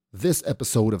This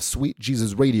episode of Sweet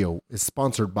Jesus Radio is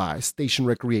sponsored by Station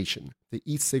Recreation, the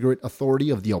e-cigarette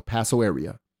authority of the El Paso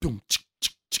area.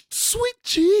 Sweet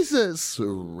Jesus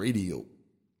Radio.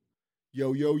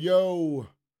 Yo, yo, yo.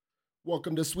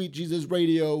 Welcome to Sweet Jesus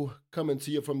Radio, coming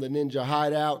to you from the Ninja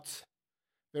Hideout.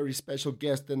 Very special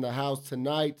guest in the house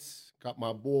tonight. Got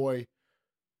my boy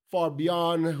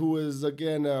Fabian, who is,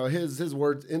 again, his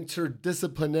words,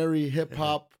 interdisciplinary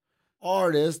hip-hop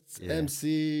artist,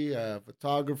 MC,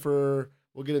 photographer.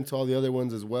 We'll get into all the other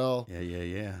ones as well.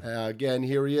 Yeah. Again,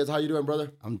 here he is. How you doing,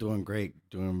 brother? I'm doing great.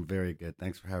 Doing very good.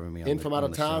 Thanks for having me. In from out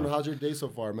of town. How's your day so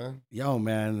far, man? Yo,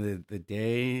 man, the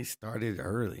day started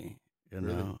early. You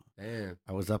know, Damn.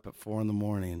 I was up at 4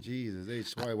 a.m.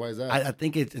 Jesus, why is that? I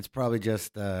think it's probably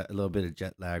just a little bit of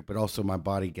jet lag, but also my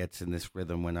body gets in this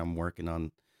rhythm when I'm working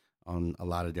on a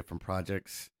lot of different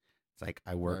projects. It's like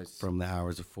I work from the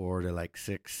hours of 4 to like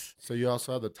 6. So you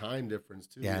also have the time difference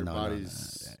too. Yeah, your no,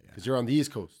 body's because you're on the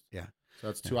East Coast. Yeah, so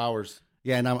that's 2 hours.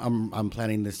 Yeah, and I'm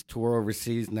planning this tour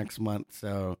overseas next month.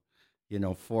 So,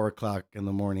 4 o'clock in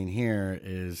the morning here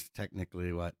is technically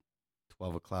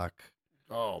 12 o'clock.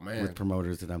 Oh man, with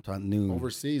promoters that I'm talking noon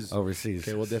overseas.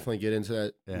 Okay, we'll definitely get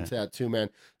into that too, man.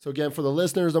 So again, for the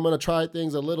listeners, I'm gonna try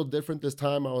things a little different this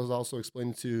time. I was also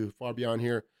explaining to Fabian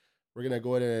here. We're gonna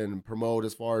go ahead and promote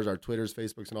as far as our Twitters,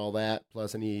 Facebooks, and all that,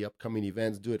 plus any upcoming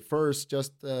events. Do it first,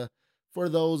 just for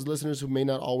those listeners who may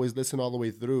not always listen all the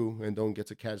way through and don't get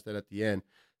to catch that at the end.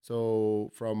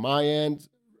 So from my end,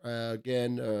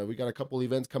 again, we got a couple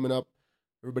events coming up.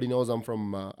 Everybody knows I'm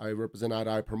from, I represent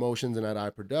Eye Promotions and Eye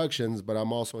Productions, but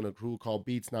I'm also in a crew called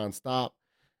Beats Nonstop.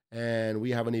 And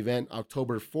we have an event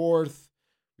October 4th.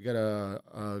 We got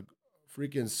a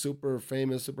freaking super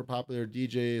famous, super popular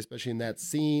DJ, especially in that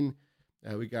scene.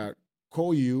 We got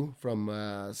Koyu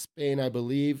from Spain, I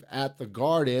believe, at the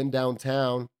Garden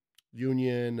downtown,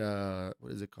 Union,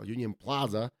 what is it called? Union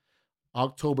Plaza,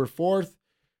 October 4th.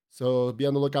 So be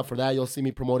on the lookout for that. You'll see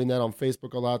me promoting that on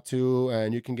Facebook a lot too.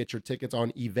 And you can get your tickets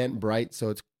on Eventbrite. So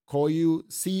it's Koyu,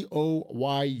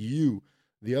 Coyu.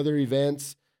 The other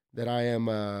events that I am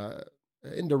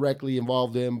indirectly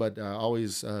involved in, but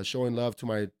always showing love to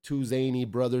my two zany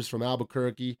brothers from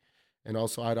Albuquerque, and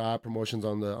also Eye to Eye Promotions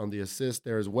on the assist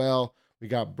there as well. We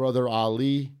got Brother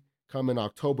Ali coming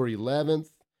October 11th,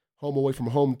 Home Away from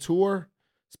Home tour.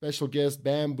 Special guest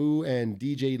Bamboo and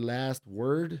DJ Last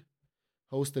Word,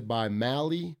 hosted by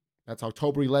Mally. That's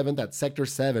October 11th at Sector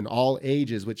 7, all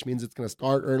ages, which means it's going to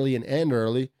start early and end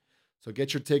early. So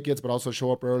get your tickets, but also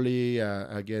show up early.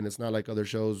 Again, it's not like other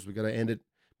shows. We're going to end it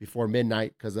before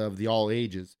midnight because of the all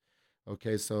ages.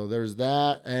 Okay, so there's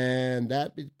that. And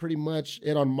that is pretty much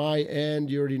it on my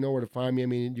end. You already know where to find me. I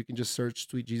mean, you can just search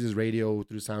Sweet Jesus Radio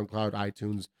through SoundCloud,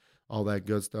 iTunes, all that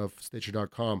good stuff,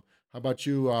 Stitcher.com. How about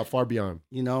you, Fabian?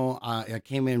 I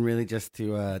came in really just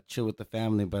to chill with the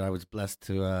family, but I was blessed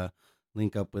to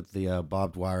link up with the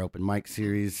Barbed Wire Open Mic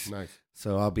Series. Nice.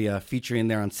 So I'll be featuring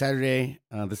there on Saturday,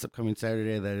 this upcoming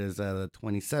Saturday. That is the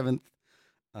 27th.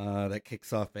 That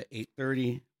kicks off at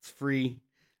 8:30. It's free,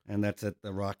 and that's at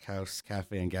the Rock House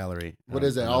Cafe and Gallery. What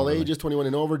is it? All ages, 21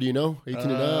 and over? Do you know? 18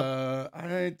 and up?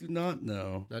 I do not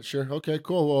know. Not sure. Okay,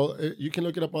 cool. Well, you can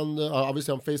look it up on the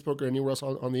obviously on Facebook or anywhere else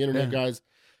on the internet, guys.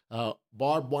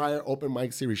 Barbed Wire Open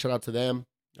Mic Series. Shout out to them.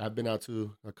 I've been out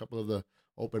to a couple of the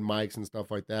open mics and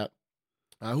stuff like that.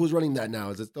 Who's running that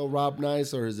now? Is it still Rob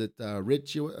Nice or is it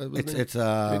Richie?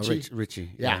 It's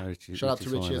Richie. Yeah. Richie. Shout out to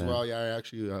Richie as well. Yeah, I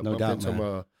actually bumped into him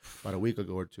about a week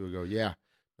ago or two ago. Yeah,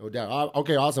 no doubt.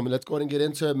 Okay, awesome. Let's go ahead and get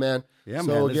into it, man. Yeah,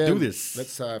 man. Let's do this.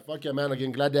 Let's fuck yeah, man.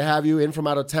 Again, glad to have you in from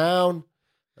out of town.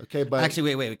 Okay, but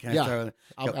actually, wait. Can I start?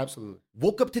 Absolutely.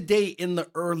 Woke up today in the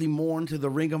early morn to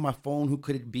the ring on my phone. Who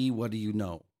could it be? What do you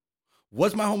know?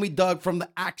 Was my homie Doug from the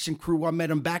Action Crew. I met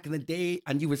him back in the day.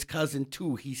 I knew his cousin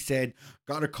too. He said,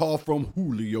 got a call from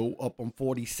Julio up on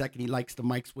 42nd. He likes the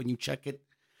mics when you check it.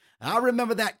 I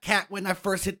remember that cat when I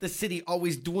first hit the city,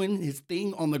 always doing his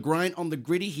thing on the grind, on the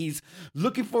gritty. He's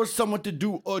looking for someone to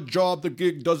do a job. The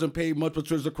gig doesn't pay much, but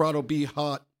says the crowd will be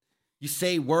hot. You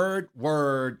say word,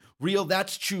 real,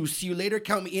 that's true. See you later,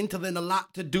 count me in till then a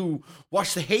lot to do.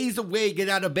 Wash the haze away, get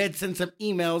out of bed, send some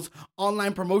emails.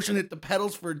 Online promotion, hit the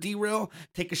pedals for a derail.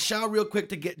 Take a shower real quick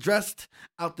to get dressed.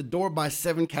 Out the door by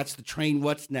 7, catch the train,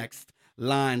 what's next?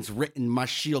 Lines written, my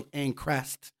shield and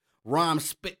crest. Rhyme,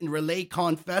 spit, and relay,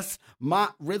 confess. My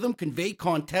rhythm, convey,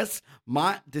 contest.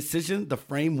 My decision, the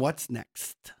frame, what's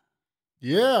next?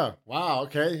 Yeah, wow,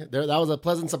 okay. That was a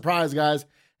pleasant surprise, guys.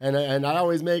 And I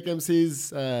always make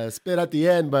MCs spit at the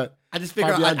end, but I just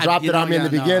figured Fabian dropped it on me in the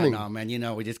beginning. No, man,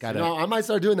 we just gotta. I might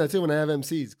start doing that too when I have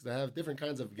MCs because I have different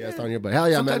kinds of guests on here. But hell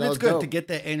yeah, sometimes man, that it's was good dope. to get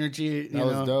that energy. That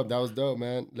was dope. That was dope,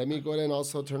 man. Let me go ahead and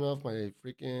also turn off my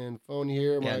freaking phone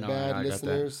here. My bad,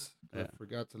 listeners. I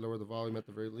forgot to lower the volume at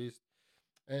the very least.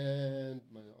 And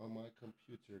on my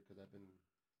computer because I've been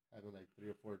having like 3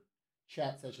 or 4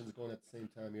 chat sessions going at the same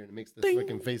time here, and it makes this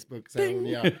fucking Facebook sound.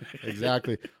 Yeah,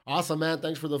 exactly. Awesome, man.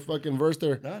 Thanks for the fucking verse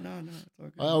there. No.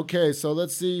 It's okay. Okay, so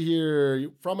let's see here.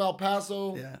 You from El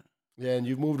Paso? Yeah, and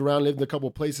you've moved around, lived in a couple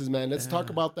of places, man. Let's talk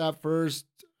about that first.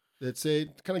 Let's say,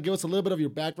 kind of give us a little bit of your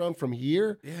background from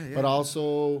here, but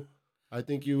also, I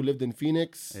think you lived in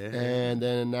Phoenix and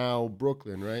then now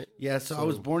Brooklyn, right? Yeah, so I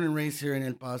was born and raised here in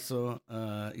El Paso.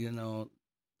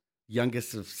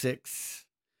 Youngest of 6.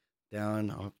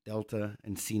 Down off Delta,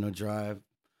 Encino Drive.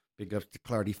 Big up to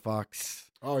Clardy Fox.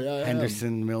 Oh, yeah.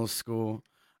 Henderson Middle School.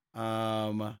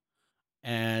 And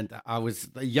I was,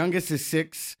 the youngest is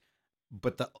 6,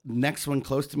 but the next one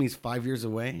close to me is 5 years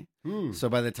away. So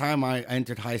by the time I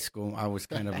entered high school, I was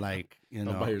kind of like,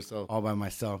 all by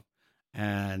myself.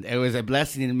 And it was a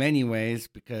blessing in many ways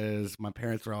because my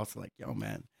parents were also like, yo,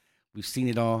 man, we've seen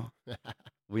it all.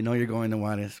 We know you're going to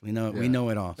Juarez. We know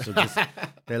it all. So just,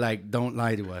 they're like, don't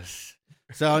lie to us.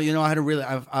 So,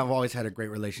 I've always had a great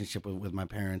relationship with my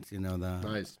parents,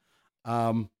 Nice.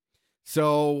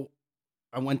 So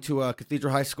I went to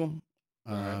Cathedral High School.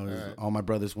 Right. All my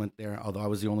brothers went there, although I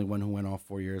was the only one who went all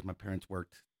 4 years. My parents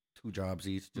worked 2 jobs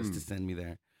each just to send me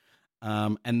there.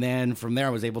 And then from there, I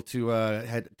was able to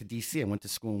head to D.C. I went to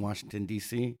school in Washington,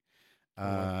 D.C.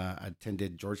 I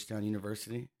attended Georgetown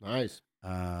University. Nice.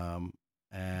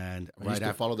 And I used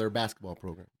to follow their basketball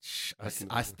program.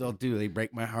 I still do. They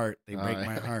break my heart. They break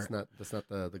my heart. That's not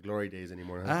the glory days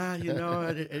anymore. Huh?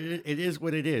 It is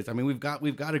what it is. I mean, we've got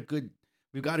a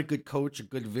good coach, a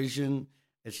good vision.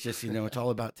 It's just it's all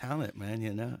about talent,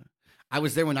 man. I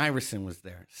was there when Iverson was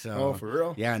there. So for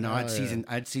real? Yeah, no, I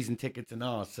had season tickets and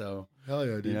all. So hell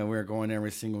yeah, dude. we were going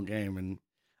every single game, and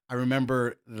I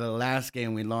remember the last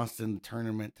game we lost in the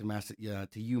tournament to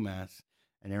UMass.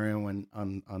 And everyone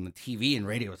on the TV and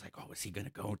radio was like, oh, is he going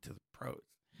to go to the pros?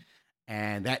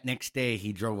 And that next day,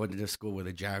 he drove into the school with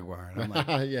a Jaguar. And I'm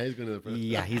like, yeah, he's going to the pros.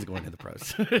 Yeah, he's going to the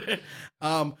pros.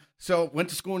 So went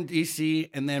to school in D.C.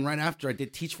 And then right after, I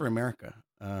did Teach for America,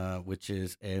 which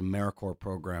is a AmeriCorps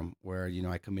program where,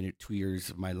 I committed 2 years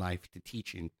of my life to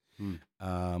teaching.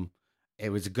 It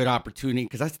was a good opportunity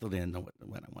because I still didn't know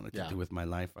what I wanted to do with my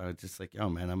life. I was just like, oh,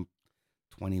 man, I'm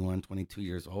 21, 22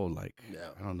 years old. Like,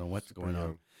 I don't know what's going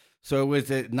on. So it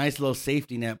was a nice little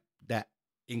safety net that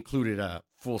included a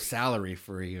full salary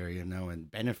for a year, and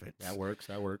benefits. That works.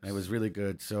 It was really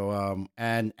good. So,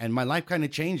 and my life kind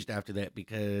of changed after that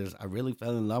because I really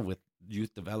fell in love with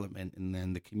youth development and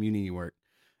then the community work.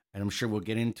 And I'm sure we'll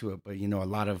get into it, but a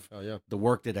lot of the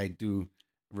work that I do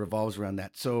revolves around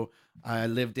that. So I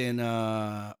lived in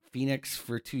Phoenix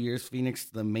for 2 years,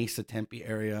 the Mesa Tempe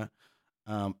area.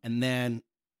 And then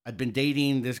I'd been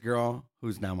dating this girl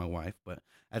who's now my wife, but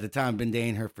at the time I'd been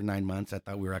dating her for 9 months. I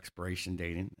thought we were expiration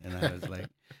dating. And I was like,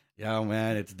 yo,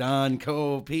 man, it's done.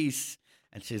 Cool. Peace.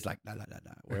 And she's like, nah.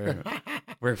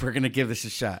 We're going to give this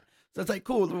a shot. So it's like,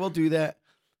 cool. We'll do that.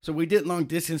 So we did long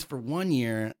distance for 1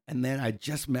 year. And then I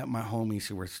just met my homies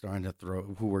who were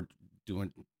who were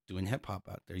doing hip hop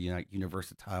out there,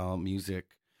 Universatile Music.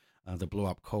 The Blow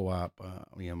Up Co-op,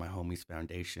 my homies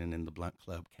Foundation and the Blunt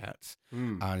Club Cats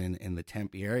out in the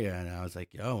Tempe area. And I was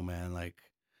like, yo, man, like,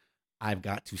 I've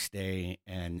got to stay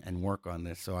and work on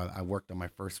this. So I worked on my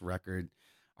first record,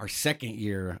 our second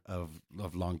year of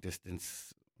long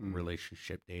distance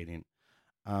relationship dating.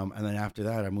 And then after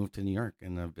that, I moved to New York,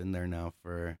 and I've been there now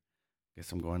for, I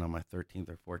guess I'm going on my 13th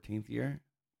or 14th year.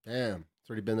 Damn, it's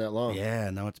already been that long.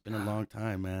 Yeah, no, it's been a long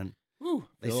time, man. Woo,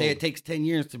 they say it takes 10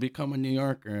 years to become a New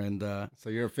Yorker. And so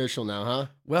you're official now, huh?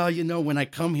 Well, when I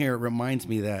come here, it reminds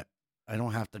me that I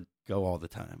don't have to go all the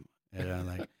time.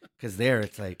 Because there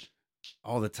it's like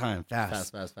all the time,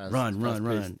 fast.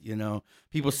 Run.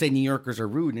 People say New Yorkers are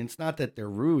rude, and it's not that they're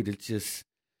rude. It's just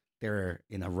they're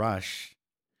in a rush,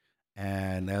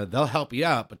 and they'll help you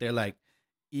out, but they're like,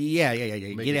 yeah,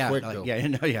 get out. Quick,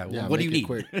 like, what do you need?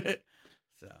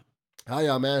 So. Hell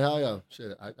yeah, man. Hell yeah.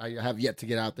 Shit, I have yet to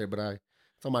get out there, but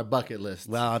it's on my bucket list.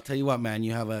 Well, I'll tell you what, man.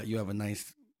 You have a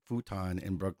nice futon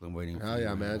in Brooklyn waiting for you. Hell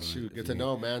yeah, man. Shoot, good to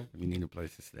know, man. If you need a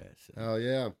place to stay. So. Hell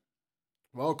yeah.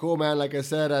 Well, cool, man. Like I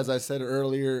said, as I said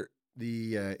earlier,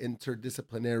 the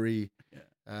interdisciplinary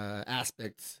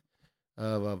aspects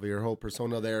of your whole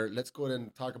persona there. Let's go ahead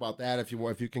and talk about that if you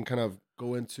want. If you can kind of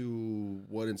go into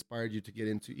what inspired you to get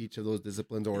into each of those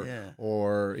disciplines, or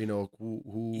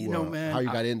who man, how you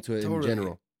got into it in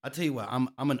general. I'll tell you what, I'm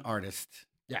an artist.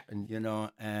 Yeah. And You know,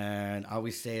 and I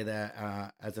always say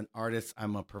that as an artist,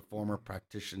 I'm a performer,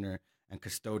 practitioner, and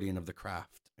custodian of the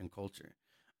craft and culture.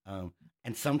 Um,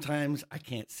 and sometimes I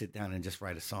can't sit down and just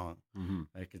write a song. mhm.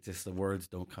 Like it's just the words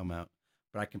don't come out.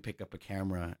 But I can pick up a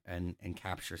camera and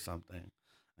capture something.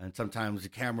 And sometimes the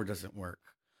camera doesn't work.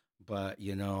 But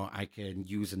you know, I can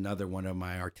use another one of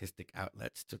my artistic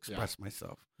outlets to express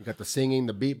myself. You got the singing,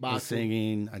 the The beatboxing.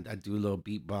 singing, I do a little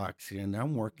beatbox here and there.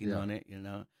 I'm working Yeah. on it, you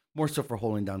know. More so for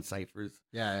holding down ciphers.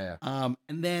 Yeah.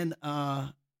 And then,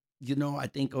 you know, I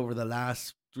think over the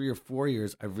last 3 or 4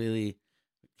 years, I really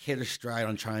hit a stride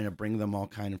on trying to bring them all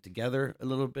kind of together a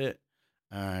little bit.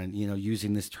 And, you know,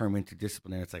 using this term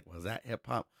interdisciplinary, it's like, well, is that hip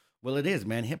hop? Well, it is,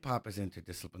 man. Hip hop is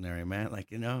interdisciplinary, man.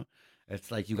 Like, you know,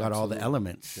 it's like you got all the Absolutely.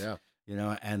 elements, Yeah. you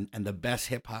know, and the best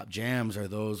hip hop jams are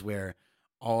those where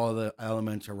all the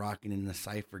elements are rocking in the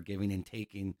cipher, giving and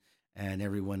taking, and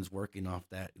everyone's working off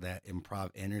that improv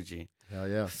energy. Hell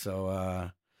yeah. So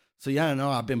yeah,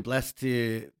 no, I've been blessed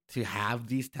to have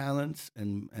these talents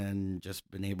and just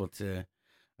been able to,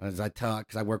 as I tell,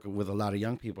 because I work with a lot of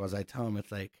young people, as I tell them,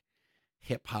 it's like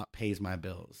hip hop pays my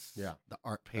bills. Yeah. The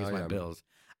art pays Oh, my yeah, man. bills.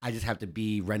 I just have to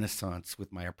be Renaissance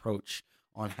with my approach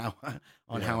on how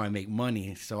how I make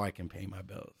money so I can pay my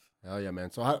bills. Hell yeah,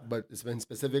 man. So, but it's been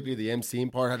specifically the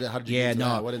MCing part. How did you Yeah, get into no.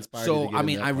 that? What inspired you? So To get I into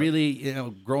mean, that I part? really, you know,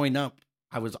 growing up,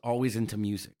 I was always into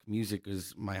music. Music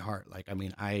is my heart. Like, I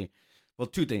mean, well,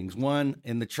 two things. One,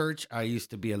 in the church, I used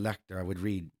to be a lector. I would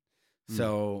read.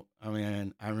 So, I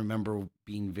mean, I remember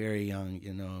being very young,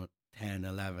 you know, 10,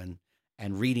 11,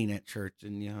 and reading at church.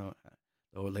 And, you know,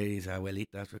 the old ladies,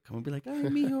 abuelitas, would come and be like, ay,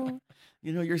 mijo,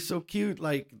 you know, you're so cute.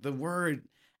 Like, the word.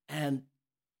 And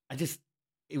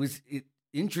it was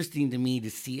interesting to me to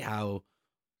see how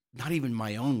not even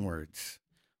my own words,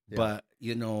 Yeah. but,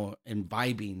 you know,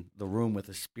 imbibing the room with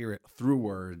a spirit through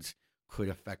words could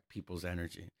affect people's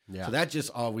energy. Yeah. So that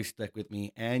just always stuck with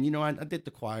me. And, you know, I did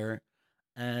the choir.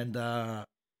 And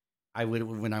I would,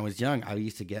 when I was young, I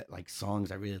used to get like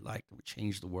songs I really liked, would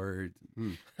change the words,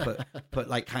 put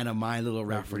like kind of my little Like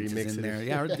references remixes. in there.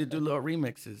 Yeah, I did do little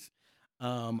remixes.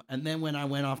 And then when I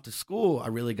went off to school, I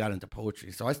really got into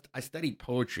poetry. So I studied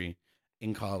poetry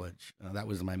in college. That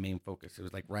was my main focus. It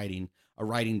was like a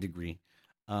writing degree.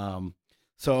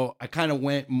 So I kind of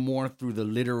went more through the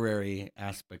literary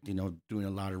aspect, you know, doing a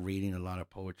lot of reading, a lot of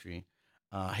poetry.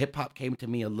 Hip hop came to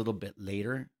me a little bit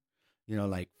later. You know,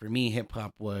 like for me, hip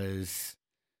hop was,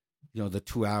 you know, the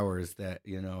 2 hours that,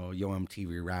 you know, Yo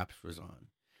MTV Raps was on.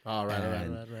 Oh, right.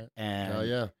 And Hell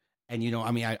yeah. and, you know,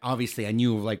 I mean, I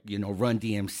knew of, like, you know, Run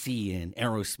DMC and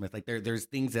Aerosmith. Like, there's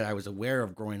things that I was aware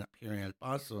of growing up here in El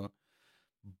Paso,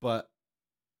 but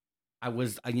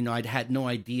I'd had no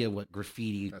idea what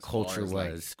graffiti As culture far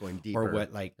as, was, going deeper. or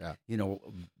what, like, Yeah. you know,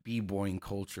 b-boying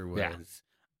culture was.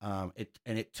 Yeah.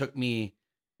 It took me,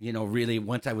 you know, really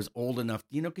once I was old enough,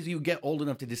 you know, because you get old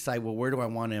enough to decide, well, where do I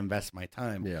want to invest my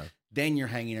time? Yeah. Then you're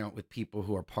hanging out with people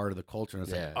who are part of the culture. And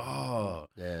it's Yeah. like, oh,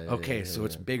 Yeah. okay, so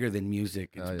it's bigger than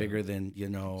music. It's Oh, yeah. bigger than, you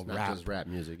know, It's not rap. just rap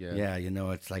music. Yeah. Yeah, you know,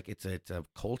 it's like it's a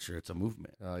culture, it's a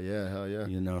movement. Oh yeah. Hell yeah.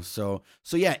 You know, so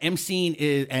yeah, emceeing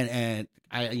is, and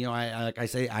I, you know, I like I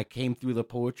say, I came through the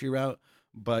poetry route,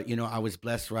 but you know, I was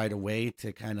blessed right away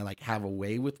to kind of like have a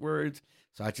way with words.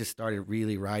 So I just started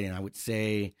really writing. I would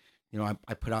say, you know,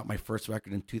 I put out my first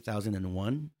record in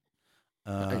 2001,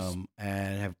 Nice.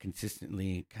 and have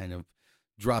consistently kind of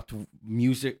dropped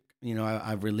music. You know,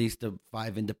 I've released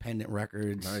 5 independent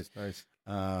records. Nice.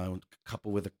 A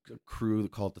couple with a crew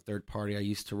called The Third Party I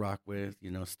used to rock with, you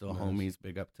know, still Nice. homies.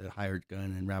 Big up to Hired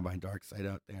Gun and Rabbi Darkside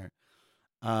out there.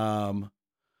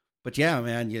 But yeah,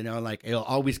 man, you know, like it'll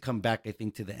always come back, I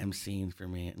think, to the emceeing for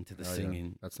me and to the Oh, yeah.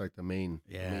 singing. That's like the main,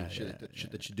 Yeah, shit, yeah,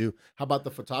 shit that you do. How about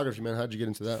the photography, man? How'd you get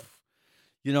into that?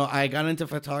 You know, I got into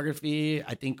photography.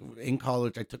 I think in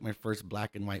college, I took my first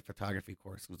black and white photography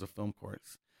course. It was a film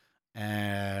course.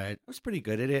 And I was pretty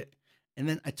good at it. And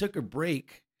then I took a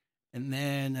break and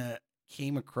then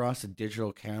came across a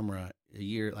digital camera a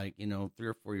year, like, you know, 3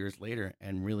 or 4 years later,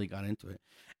 and really got into it.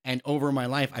 And over my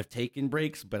life, I've taken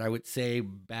breaks, but I would say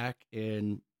back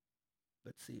in,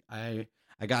 let's see, I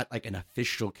got like an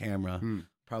official camera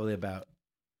probably about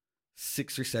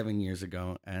 6 or 7 years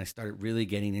ago. And I started really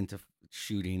getting into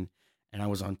shooting, and I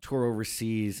was on tour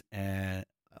overseas, and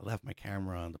I left my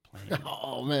camera on the plane.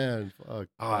 Oh man, fuck.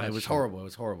 Oh, it was horrible. It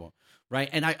was horrible. Right.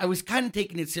 And I was kind of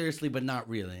taking it seriously, but not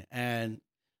really. And,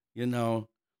 you know,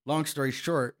 long story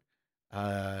short,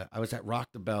 I was at Rock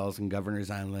the Bells in Governor's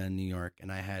Island, New York,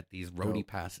 and I had these roadie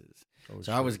passes.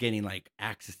 So I was getting like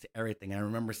access to everything. I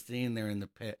remember sitting there in the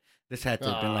pit. This had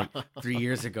to have been like 3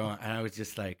 years ago. And I was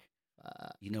just like,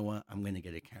 you know what? I'm going to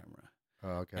get a camera. Oh,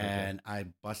 okay. And I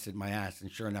busted my ass.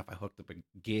 And sure enough, I hooked up a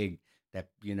gig that,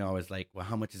 I was like, well,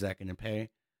 how much is that going to pay?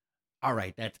 All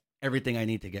right, that's everything I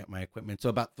need to get my equipment. So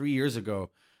about 3 years ago,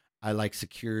 I like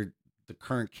secured the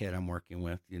current kit I'm working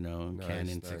with,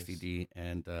 Canon 60D.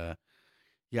 And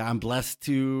I'm blessed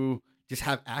to just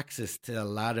have access to a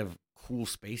lot of cool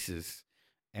spaces,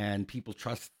 and people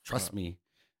trust me.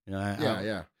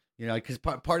 Because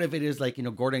part of it is like,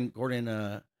 Gordon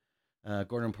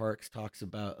Parks talks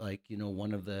about like,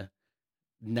 one of the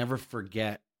never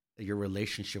forget your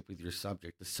relationship with your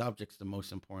subject. The subject's the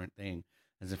most important thing.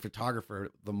 As a photographer,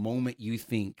 the moment you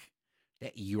think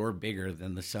that you're bigger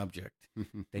than the subject,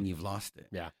 then you've lost it.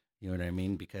 Yeah. You know what I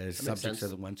mean? Because that subjects are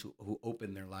the ones who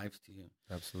open their lives to you.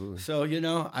 Absolutely. So,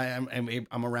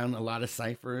 I'm around a lot of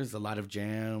ciphers, a lot of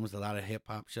jams, a lot of hip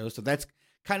hop shows. So that's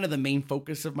kind of the main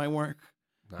focus of my work.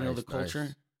 Nice, the culture.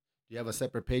 Nice. Do you have a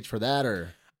separate page for that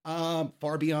or?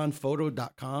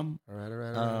 Farbeyondphoto.com. All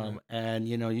right. And,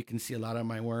 you can see a lot of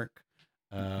my work.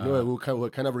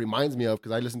 What kind of reminds me of,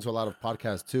 because I listen to a lot of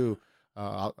podcasts too.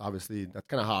 Obviously, that's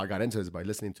kind of how I got into this, by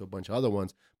listening to a bunch of other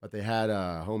ones. But they had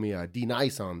homie D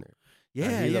Nice on there.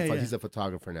 He's a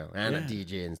photographer now and a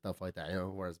DJ and stuff like that.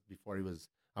 Whereas before he was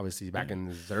obviously back in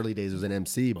his early days was an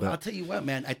MC. But I'll tell you what,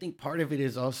 man. I think part of it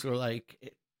is also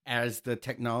like as the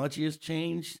technology has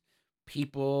changed,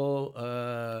 people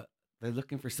they're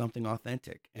looking for something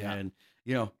authentic, and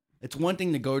it's one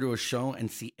thing to go to a show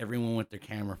and see everyone with their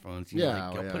camera phones.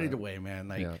 Put it away,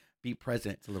 man. Be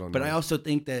present. But I also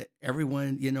think that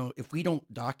everyone, if we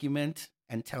don't document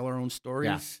and tell our own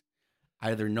stories,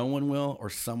 either no one will or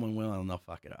someone will, and they'll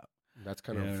fuck it up. That's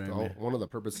kind of one of the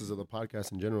purposes of the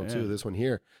podcast in general too. This one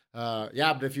here,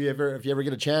 but if you ever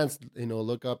get a chance,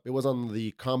 look up. It was on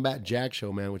the Combat Jack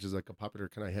Show, man, which is like a popular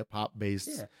kind of hip hop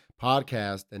based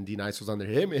podcast, and D Nice was on there.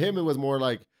 Him, it was more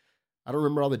like, I don't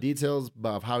remember all the details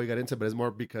of how he got into it, but it's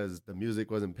more because the music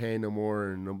wasn't paying no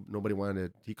more, and nobody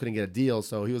wanted. He couldn't get a deal,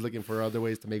 so he was looking for other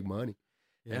ways to make money.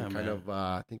 Yeah, and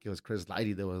I think it was Chris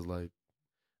Lighty that was like,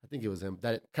 I think it was him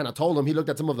that kind of told him. He looked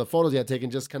at some of the photos he had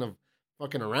taken, just kind of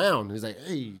fucking around. He's like,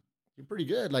 "Hey, you're pretty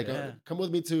good. Like, come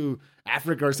with me to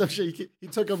Africa or some shit." He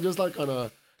took him just like on a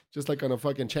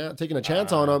fucking taking a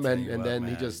chance on him, and then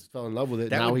he just fell in love with it.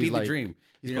 That now would he's be the dream.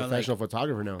 He's a professional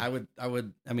photographer now.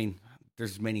 I mean,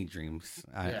 there's many dreams.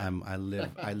 I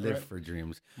live for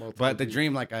dreams. But the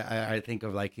dream, like I think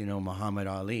of like, Muhammad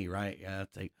Ali, right? Yeah,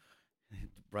 it's like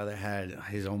brother had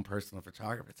his own personal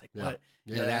photographer. It's like what?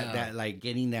 That like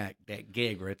getting that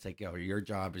gig where it's like, yo, your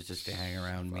job is just to hang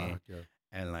around me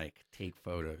and like take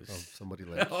photos of somebody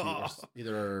like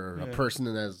either a person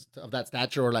of that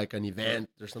stature or like an event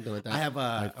or something like that. I have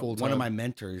one of my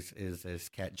mentors is this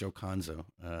cat Joe Conzo.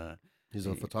 He's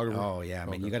a photographer. Oh yeah,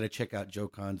 man, you got to check out Joe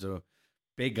Conzo.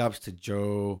 Big ups to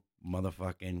Joe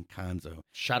motherfucking Conzo.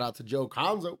 Shout out to Joe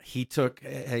Conzo. He took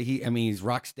he's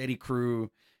Rocksteady Crew.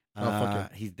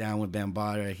 He's down with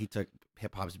Bambaataa. He took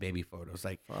hip hop's baby photos.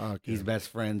 Like he's best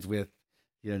friends with,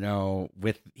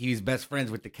 he's best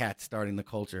friends with the cat starting the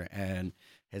culture, and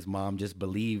his mom just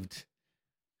believed,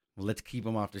 well, let's keep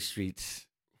him off the streets.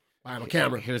 I have a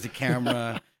camera. Here's a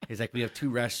camera. He's like, we have 2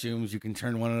 restrooms. You can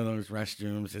turn one of those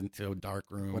restrooms into a dark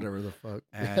room. Whatever the fuck.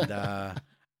 And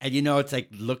it's like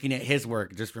looking at his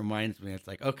work just reminds me. It's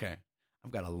like, okay,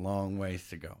 I've got a long ways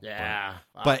to go. Yeah,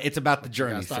 but it's about the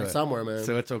journey. Start somewhere, man.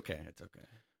 So it's okay. It's okay.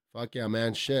 Fuck yeah,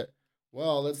 man. Shit.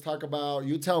 Well, let's talk about.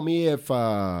 You tell me if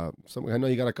I know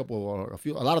you got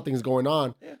a lot of things going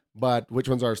on, but which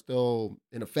ones are still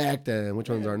in effect and which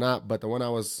ones are not. But the one I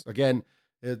was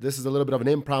this is a little bit of an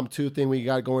impromptu thing we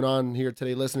got going on here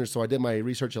today, listeners. So I did my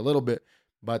research a little bit.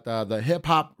 But the hip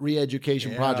hop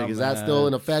re-education project, is that still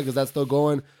in effect? Is that still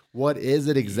going? What is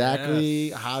it exactly?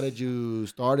 Yes. How did you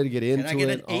start to get into it? Can I get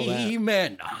an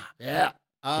amen? Yeah.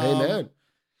 Amen.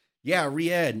 Yeah,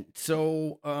 re-ed.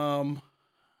 So,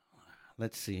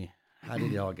 let's see. How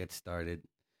did it all get started?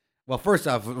 Well, first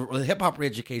off, the Hip Hop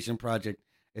Re-Education Project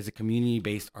is a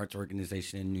community-based arts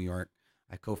organization in New York.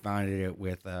 I co-founded it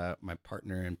with my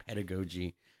partner in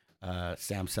pedagogy,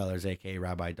 Sam Sellers, a.k.a.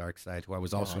 Rabbi Darkside, who I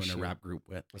was also in a rap group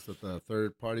with. Was that the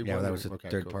third party? Yeah, that was the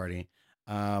third party.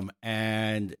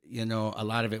 And, a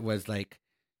lot of it was like,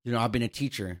 I've been a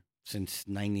teacher since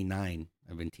 99.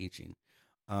 I've been teaching.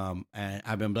 And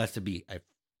I've been blessed to be a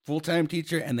full-time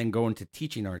teacher and then go into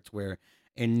teaching arts, where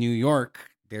in New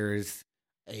York, there is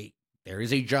a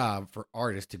job for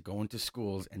artists to go into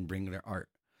schools and bring their art,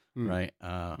 right?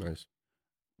 Nice.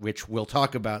 Which we'll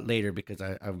talk about later, because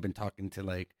I've been talking to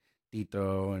like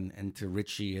Tito and to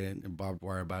Richie and Bob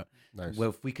Dwyer about, well,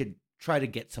 if we could try to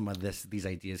get some of these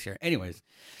ideas here. Anyways,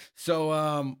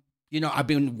 so I've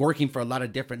been working for a lot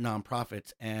of different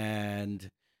nonprofits, and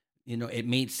it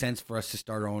made sense for us to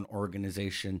start our own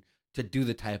organization to do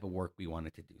the type of work we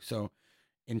wanted to do. So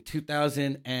in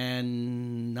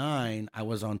 2009, I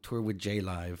was on tour with J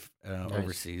Live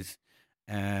overseas,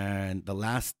 and the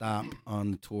last stop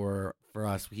on the tour for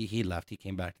us, he left. He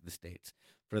came back to the States.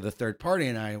 For the third party,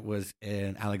 and I was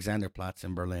in Alexanderplatz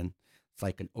in Berlin. It's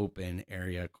like an open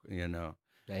area,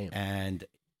 Damn. And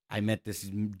I met this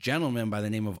gentleman by the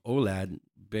name of Olad,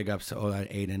 big ups to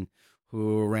Olad Aiden,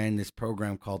 who ran this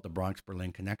program called the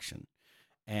Bronx-Berlin Connection.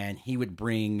 And he would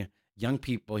bring young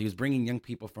people. He was bringing young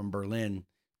people from Berlin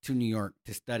to New York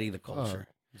to study the culture.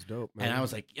 It's dope, man. And I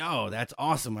was like, yo, that's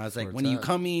awesome. I was like, when are you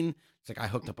coming? It's like, I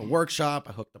hooked up a workshop.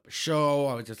 I hooked up a show.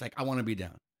 I was just like, I want to be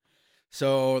down.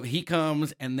 So he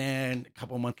comes, and then a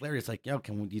couple of months later, it's like, yo,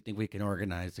 do you think we can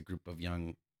organize a group of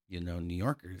young, New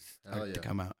Yorkers to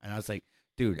come out? And I was like,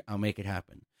 dude, I'll make it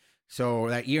happen. So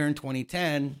that year in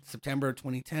 2010, September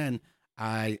 2010,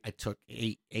 I took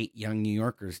eight young New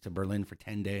Yorkers to Berlin for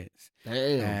 10 days.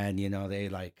 Damn. And, they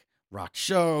like rock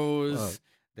shows. Oh.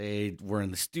 They were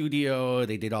in the studio.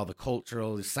 They did all the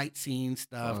cultural sightseeing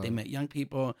stuff. They met young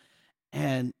people.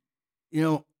 And,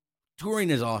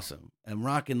 touring is awesome, and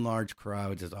rocking large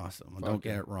crowds is awesome. Don't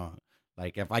get it wrong.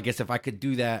 Like, if I could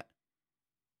do that,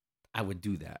 I would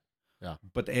do that. Yeah.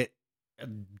 But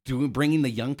bringing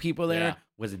the young people there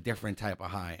was a different type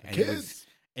of high. And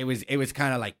it was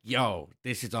kind of like, yo,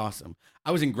 this is awesome.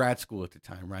 I was in grad school at the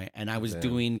time, right? And I was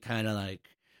doing kind of like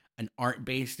an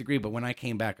art-based degree. But when I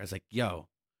came back, I was like, yo,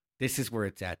 this is where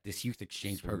it's at. This youth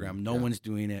exchange program. No one's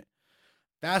doing it.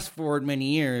 Fast forward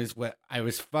many years, what I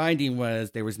was finding was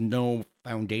there was no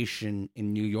foundation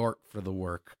in New York for the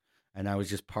work. And I was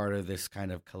just part of this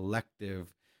kind of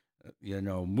collective,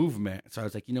 movement. So I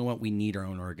was like, you know what? We need our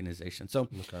own organization. So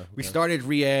we started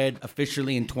Re-Ed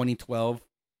officially in 2012.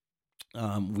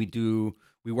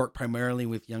 We work primarily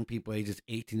with young people ages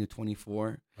 18 to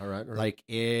 24. All right. Like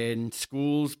in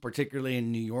schools, particularly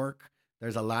in New York,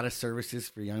 there's a lot of services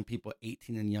for young people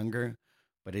 18 and younger.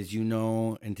 But as you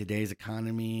know, in today's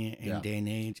economy and day and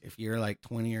age, if you're like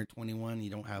 20 or 21, you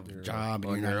don't have a job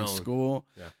and you're not in school,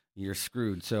 you're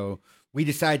screwed. So we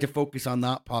decided to focus on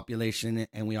that population,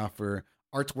 and we offer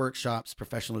arts workshops,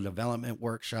 professional development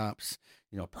workshops,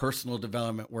 personal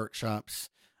development workshops.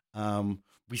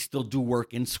 We still do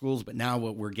work in schools, but now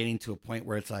we're getting to a point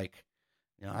where it's like,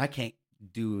 I can't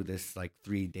do this like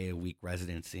 3-day-a-week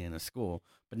residency in a school.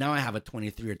 But now I have a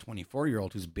 23 or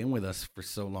 24-year-old who's been with us for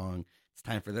so long. It's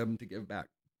time for them to give back.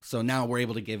 So now we're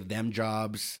able to give them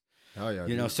jobs. Oh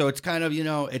yeah. So it's kind of,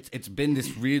 it's been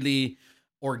this really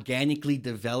organically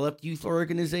developed youth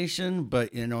organization.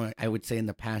 But, I would say in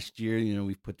the past year,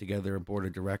 we've put together a board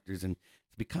of directors, and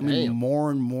it's becoming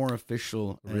more and more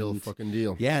official. Real fucking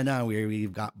deal. Yeah, no,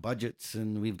 we've got budgets,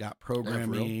 and we've got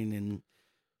programming, and,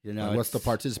 and what's the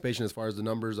participation as far as the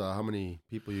numbers? How many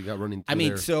people you got running through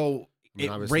there? So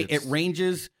it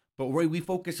ranges. But we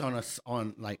focus on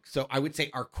so I would say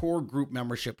our core group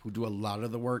membership who do a lot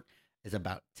of the work is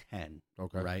about 10.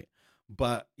 Okay. Right.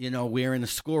 But, we're in a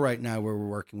school right now where we're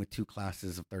working with 2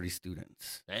 classes of 30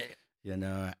 students,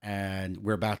 and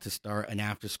we're about to start an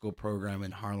after school program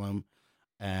in Harlem,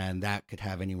 and that could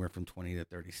have anywhere from 20 to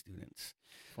 30 students.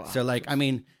 Wow. So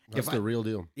that's the real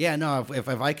deal. Yeah, no, if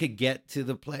I could get to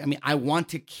the play, I want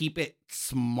to keep it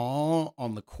small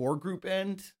on the core group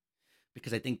end,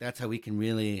 because I think that's how we can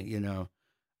really,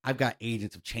 I've got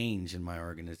agents of change in my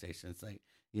organization. It's like,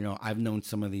 I've known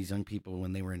some of these young people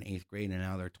when they were in 8th grade, and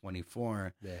now they're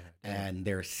 24, and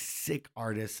they're sick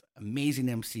artists, amazing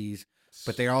MCs,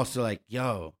 but they're also like,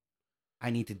 yo, I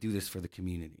need to do this for the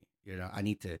community. I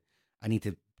need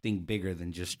to think bigger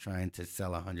than just trying to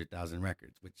sell 100,000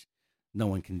 records, which no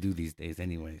one can do these days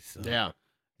anyway. So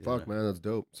fuck, man, that's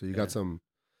dope. So you got some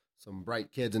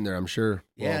bright kids in there, I'm sure.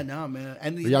 Yeah, no, man.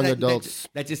 And the young adults.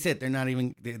 That's just it. They're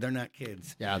not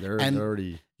kids. Yeah, they're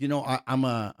already. I'm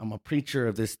a preacher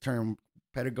of this term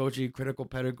pedagogy, critical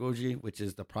pedagogy, which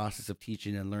is the process of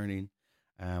teaching and learning.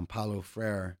 Paulo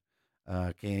Freire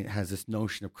has this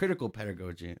notion of critical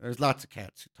pedagogy. There's lots of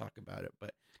cats who talk about it,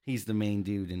 but he's the main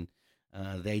dude. And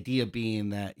the idea being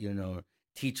that,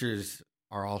 teachers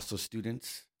are also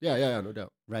students. Yeah, no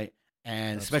doubt. Right.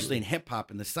 And especially in hip hop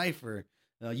and the cypher,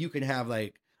 you can have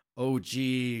like OG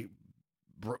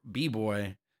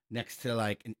B-boy next to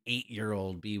like an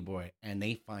 8-year-old B-boy, and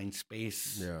they find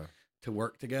space to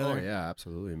work together. Oh yeah,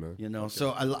 absolutely, man.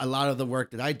 So a lot of the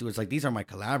work that I do is like, these are my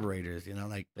collaborators,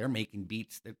 like they're making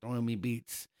beats, they're throwing me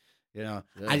beats,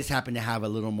 I just happen to have a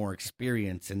little more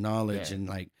experience and knowledge, and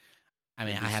like, I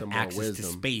have access to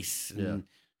space and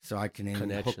so I can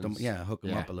hook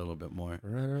them up a little bit more.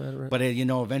 Right. But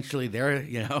eventually they're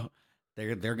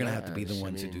gonna have to be the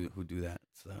ones who do that.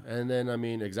 So and then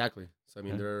exactly. So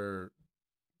they're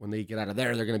when they get out of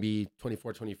there, they're gonna be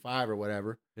 24, 25 or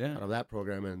whatever out of that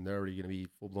program, and they're already gonna be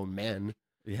full blown men.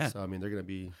 Yeah. So they're gonna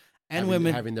be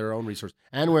women having their own resources,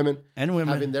 and women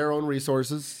having their own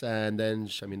resources, and then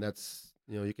that's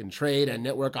you can trade and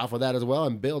network off of that as well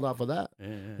and build off of that,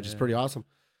 which is pretty awesome.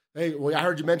 Hey, well, I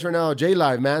heard you mention now J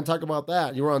Live, man. Talk about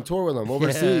that. You were on tour with them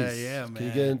overseas. Yeah,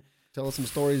 man. Can you tell us some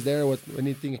stories there? What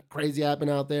anything crazy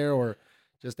happened out there, or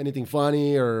just anything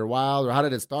funny or wild, or how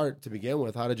did it start to begin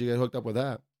with? How did you get hooked up with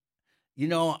that?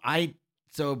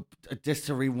 So just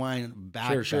to rewind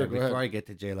back, before I get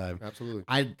to J Live, absolutely.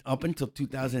 Up until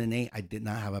 2008, I did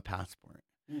not have a passport,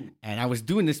 and I was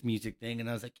doing this music thing, and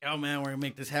I was like, "Yo, man, we're gonna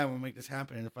make this happen."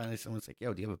 And finally, someone's like,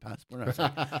 "Yo, do you have a passport?" And I was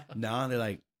like, "No." And they're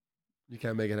like, "You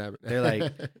can't make it happen." They're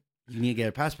like, "You need to get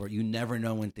a passport. You never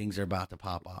know when things are about to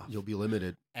pop off. You'll be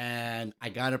limited." And I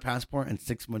got a passport, and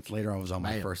 6 months later, I was on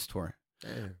my first tour.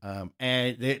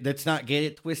 And let's not get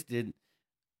it twisted.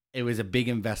 It was a big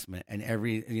investment, and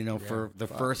for the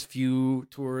first few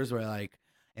tours were like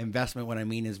investment. What I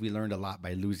mean is we learned a lot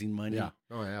by losing money. Yeah.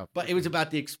 Oh yeah. But it was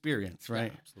about the experience,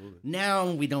 right? Yeah, absolutely. Now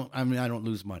we don't. I don't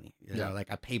lose money. Like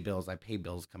I pay bills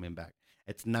coming back.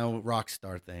 It's now a rock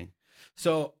star thing.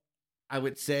 So I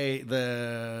would say when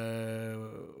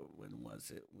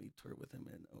was it? We toured with him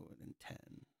in 10.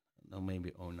 No,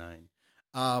 maybe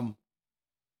 09.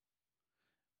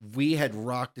 We had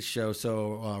rocked the show.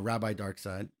 So Rabbi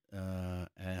Darkside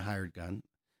and Hired Gun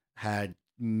had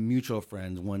mutual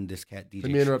friends. One, this cat DJ.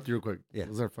 Let me interrupt you real quick. Yeah.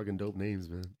 Those are fucking dope names,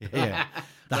 man. Yeah.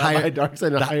 The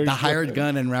Hired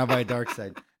Gun and Rabbi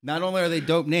Darkside. Not only are they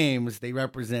dope names, they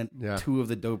represent two of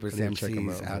the dopest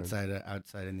MCs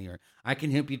outside of New York. I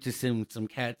can help you to some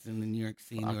cats in the New York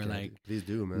scene who are like, please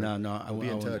do, man. No,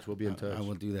 we'll be in touch. I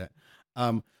will do that.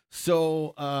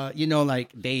 So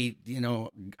like they,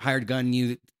 Hired Gun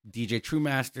knew DJ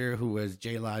Truemaster, who was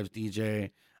J Live's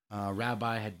DJ.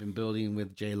 Rabbi had been building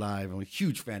with J Live. I'm a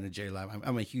huge fan of J Live.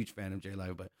 I'm a huge fan of J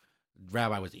Live, but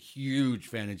Rabbi was a huge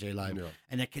fan of J Live,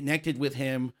 and I connected with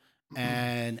him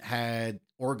and had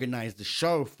organized the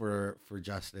show for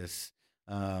Justice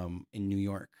in New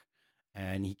York,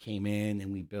 and he came in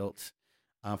and we built.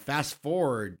 Fast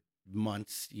forward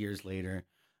years later,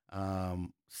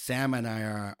 Sam and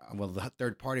I the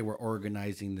third party were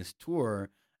organizing this tour.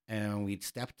 And we'd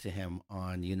step to him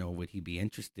on, would he be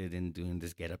interested in doing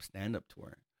this Get Up Stand Up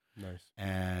tour? Nice.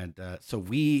 And so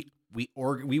we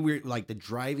were like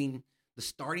the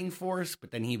starting force,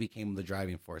 but then he became the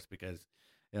driving force because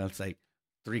it's like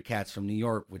three cats from New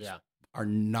York, which are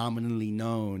nominally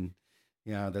known.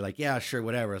 They're like, yeah, sure,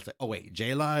 whatever. It's like, oh wait,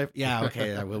 J Live, yeah,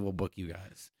 okay, we'll book you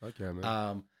guys. Okay,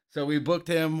 man. So we booked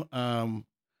him.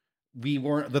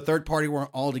 The third party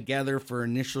weren't all together for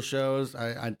initial shows.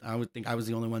 I would think I was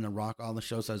the only one to rock all the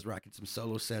shows. So I was rocking some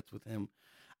solo sets with him.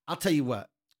 I'll tell you what.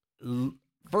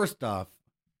 First off,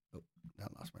 I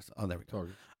lost myself. Oh, there we go.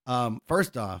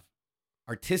 First off,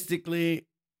 artistically,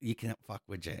 you can't fuck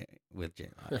with J Live,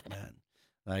 man.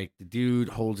 Like the dude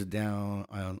holds it down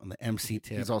on the MC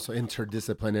tip. He's also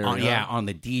interdisciplinary. On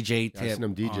the DJ tip,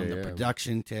 on the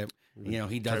production tip.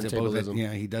 He does it both.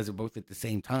 He does it both at the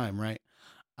same time, right?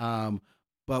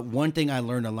 But one thing I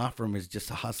learned a lot from is just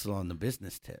to hustle on the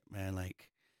business tip, man. Like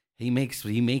he makes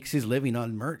his living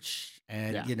on merch,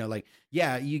 and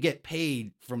you get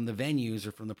paid from the venues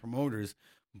or from the promoters,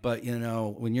 but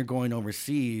when you're going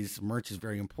overseas, merch is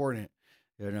very important.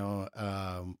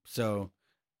 So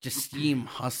just see him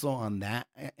hustle on that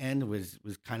end was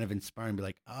kind of inspiring. Be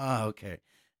like, oh, okay,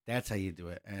 that's how you do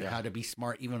it, and how to be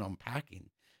smart even on packing.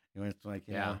 It's like,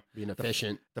 being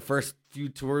efficient. The first few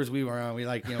tours we were on, we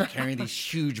carrying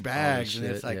these huge bags, and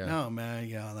it's like, no, man,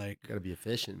 gotta be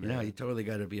efficient, man. You totally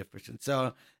gotta be efficient.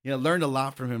 So, learned a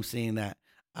lot from him seeing that.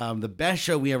 The best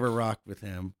show we ever rocked with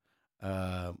him,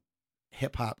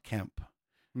 Hip Hop Camp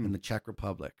in the Czech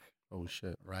Republic. Oh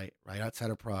shit! Right outside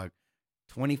of Prague,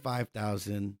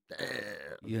 25,000.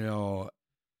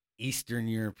 Eastern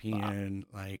European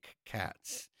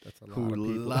cats who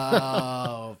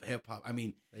love hip hop. I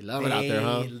mean, they love it out there,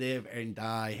 huh? They live and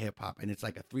die hip hop, and it's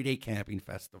like a 3-day camping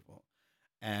festival,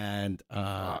 and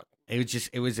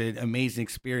it was an amazing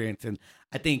experience. And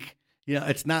I think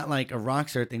it's not like a rock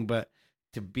star thing, but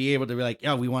to be able to be like,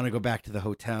 we want to go back to the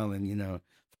hotel, and of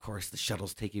course the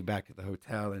shuttles take you back to the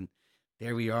hotel, and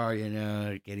there we are,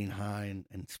 getting high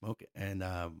and smoking and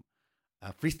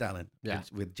freestyling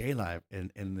with J Live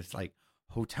in this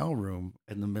hotel room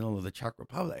in the middle of the Czech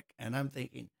Republic. And I'm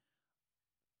thinking,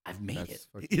 I've made That's it.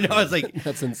 fucking You know, it's like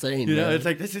that's insane. You know, man. it's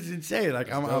like this is insane. Like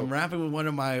That's I'm dope. rapping with one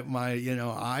of my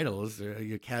idols,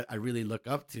 your cat I really look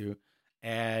up to,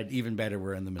 and even better,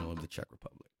 we're in the middle of the Czech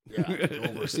Republic. Yeah,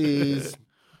 overseas,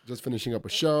 just finishing up a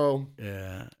show.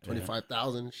 Yeah,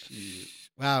 25,000.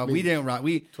 Wow, we didn't rock.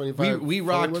 We 25. we 40,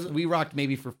 rocked. was it? We rocked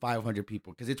maybe for 500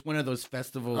 people because it's one of those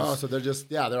festivals. Oh, so they're just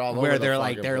they're all where over they're the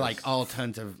like fucking they're place. like all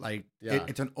tons of like Yeah.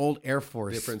 it's an old Air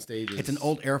Force different stages. It's an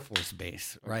old Air Force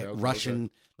base, right? okay, Russian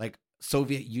like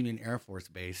Soviet Union Air Force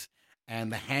base,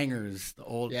 and the hangars, the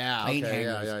old plane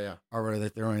hangars, yeah. are where they're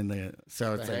throwing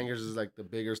so The it's hangars is like the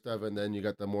bigger stuff, and then you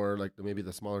got the more like maybe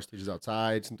the smaller stages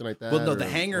outside, something like that. well, no, the or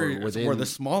hangars within. were the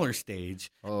smaller stage,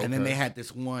 Oh, and then okay. they had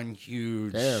this one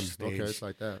huge Damn. stage. Okay, it's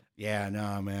like that. Yeah,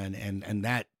 no, man, and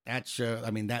that show, I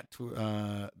mean that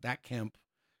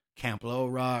Camp Low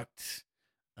rocked.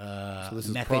 So this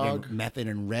is Method Prague? Method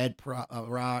and Red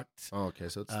rocked. Oh, okay,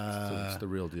 so it's the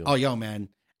real deal. Oh, yo, man.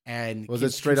 And Was can-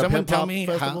 it straight can up someone tell hip-hop me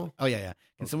festival? how? Oh, yeah.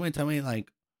 Can someone tell me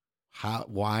like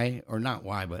why or not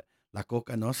why, but La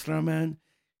Coca Nostra, man,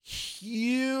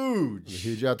 huge,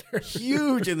 Huge out there.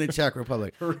 huge in the Czech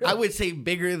Republic. For real? I would say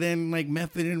bigger than like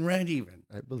Method and Red even.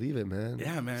 I believe it, man.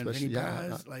 Yeah, man. Especially, Vinny yeah,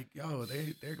 Paz, like yo,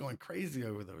 they're going crazy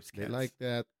over those they cats. like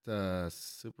that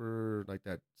super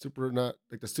not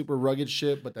like the super rugged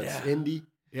shit, but that's Yeah. indie,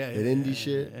 yeah, that indie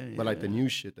shit, but like the new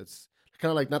shit that's kind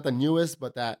of like not the newest,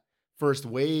 but that first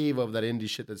wave of that indie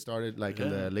shit that started like in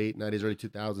Yeah. the late 90s, early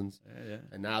 2000s. Yeah.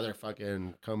 And now they're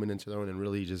fucking coming into their own and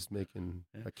really just making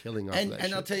a killing off And of that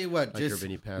and I'll shit. tell you what, Like your just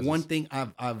Vinny Paz's. one thing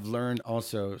I've learned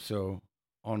also. So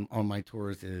on my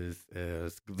tours is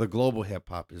the global hip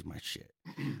hop is my shit,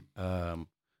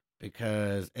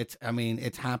 because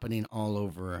it's happening all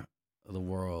over the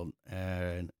world,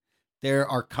 and there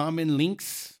are common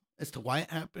links as to why it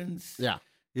happens. Yeah.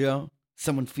 You know,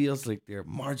 someone feels like they're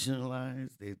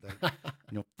marginalized. They like,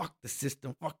 fuck the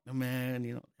system, fuck the man.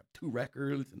 You know, have 2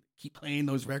 records and keep playing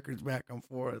those records back and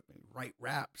forth. And write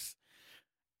raps.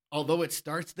 Although it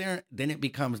starts there, then it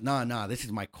becomes nah. This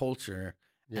is my culture,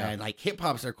 Yeah. and like hip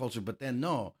hop's their culture. But then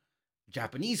no,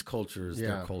 Japanese culture is their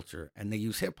Yeah. culture, and they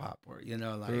use hip hop, or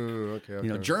like.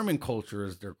 Okay. German culture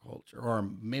is their culture, or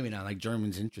maybe not. Like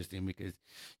German's interesting because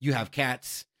you have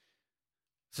cats.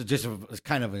 So just as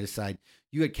kind of an aside,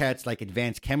 you had cats like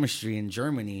Advanced Chemistry in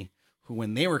Germany, who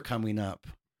when they were coming up,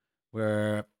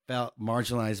 felt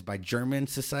marginalized by German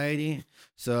society.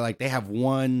 So like they have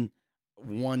one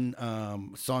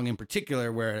song in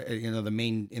particular where the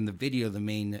main in the video, the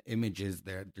main image is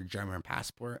their German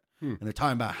passport, and they're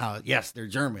talking about how yes they're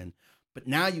German, but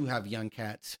now you have young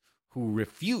cats who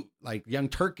refute, like young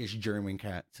Turkish German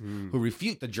cats who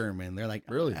refute the German. They're like,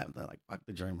 Really? They're like, fuck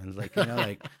the Germans. Like,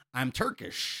 like I'm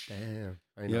Turkish. Damn.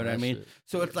 You know what I that mean? shit.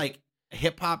 So it's like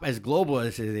hip hop, as global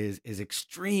as it is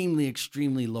extremely,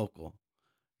 extremely local.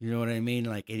 You know what I mean?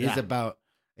 Like it's about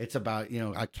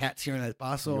a cats here in El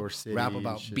Paso Your city rap and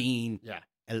about shit. being Yeah.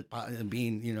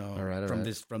 being All right.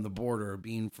 from the border, or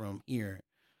being from here.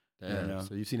 Damn. know.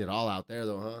 So you've seen it all out there,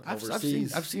 though, huh? I've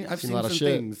Overseas. seen a some lot of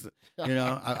shit. things.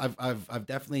 I've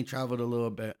definitely traveled a little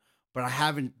bit, but I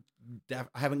haven't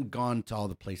gone to all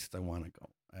the places I want to go.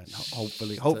 And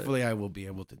hopefully I will be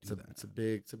able to do that. It's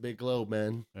a big globe,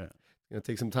 man. Yeah. It's gonna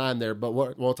take some time there, but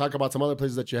we'll talk about some other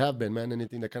places that you have been, man.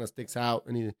 Anything that kind of sticks out?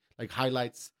 Any like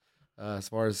highlights as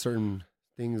far as certain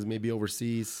things, maybe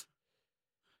overseas?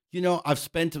 I've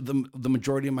spent the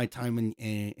majority of my time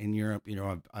in Europe.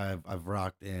 I've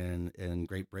rocked in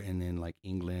Great Britain, in like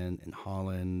England, and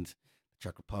Holland,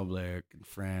 Czech Republic, and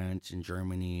France, and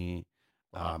Germany.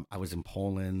 Wow. I was in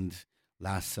Poland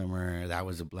last summer. That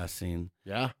was a blessing.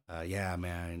 Yeah. Yeah,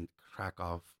 man.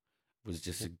 Krakow was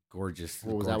just a gorgeous.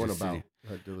 What was that one gorgeous about? city.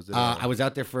 Like, was it, I was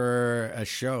out there for a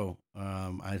show.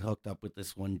 I hooked up with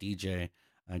this one DJ,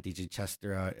 DJ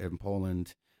Chester, out in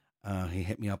Poland. He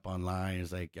hit me up online. He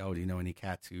was like, yo, do you know any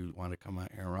cats who want to come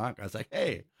out here and rock? I was like,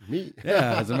 hey, me.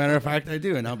 yeah, as a matter of fact, I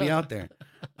do, and I'll be out there.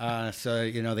 So,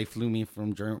 they flew me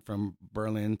from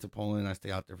Berlin to Poland. I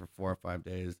stayed out there for 4 or 5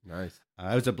 days. Nice.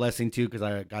 It was a blessing, too, because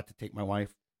I got to take my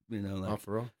wife, Oh,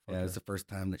 for real? yeah, it was the first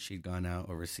time that she'd gone out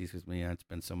overseas with me. I'd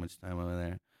spent so much time over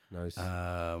there. Nice.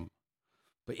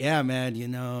 But yeah, man,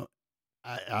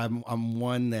 I'm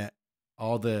one that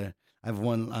I've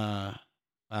won.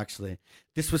 Actually,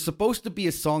 this was supposed to be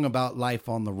a song about life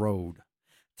on the road.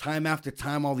 Time after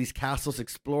time, all these castles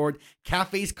explored.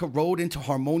 Cafes corrode into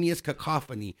harmonious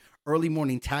cacophony. Early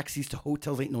morning taxis to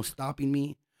hotels, ain't no stopping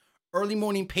me. Early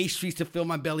morning pastries to fill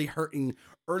my belly hurting.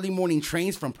 Early morning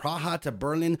trains from Praha to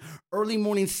Berlin. Early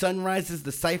morning sunrises,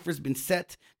 the cipher's been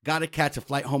set. Gotta catch a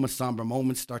flight home, a somber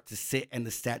moment starts to sit, and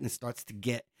the sadness starts to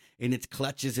get in its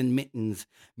clutches and mittens.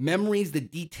 Memories, the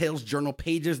details, journal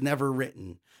pages never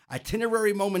written.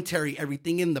 Itinerary momentary,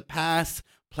 everything in the past.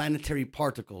 Planetary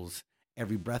particles,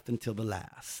 every breath until the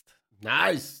last.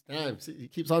 Nice. Damn. See, he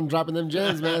keeps on dropping them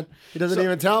gems, man. He doesn't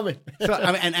even tell me. So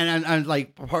I mean, and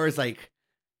like, as far as like,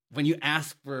 when you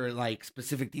ask for like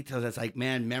specific details, it's like,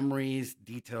 man, memories,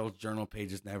 details, journal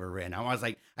pages never written. I was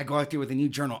like, I go out there with a new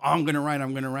journal. Oh, I'm gonna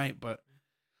write, but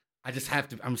I just have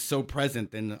to. I'm so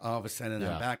present, and all of a sudden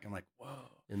I'm back. I'm like, whoa,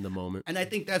 in the moment. And I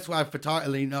think that's why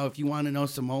photography. You know, if you want to know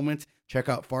some moments, check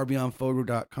out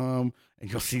farbeyondphoto.com,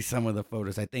 and you'll see some of the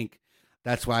photos. I think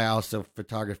that's why also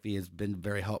photography has been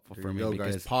very helpful for me,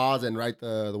 because guys. Pause and write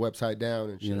the website down,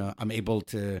 and shit. You know, I'm able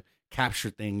to capture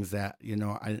things that, you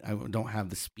know, I don't have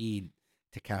the speed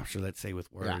to capture, let's say,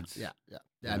 with words. Yeah.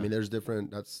 I mean, there's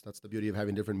different. That's the beauty of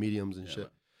having different mediums and shit.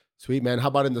 Sweet, man. How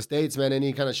about in the States, man?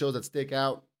 Any kind of shows that stick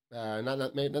out?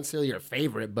 Not necessarily your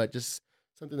favorite, but just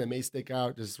something that may stick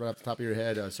out, just right off the top of your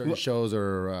head. Certain shows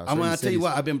or. I'm gonna tell you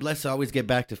what. I've been blessed to always get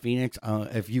back to Phoenix.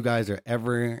 If you guys are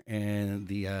ever in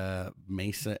the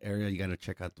Mesa area, you got to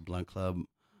check out the Blunt Club.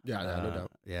 Yeah, no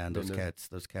doubt. Yeah, and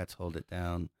those cats hold it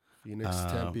down. Phoenix,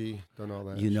 Tempe, done all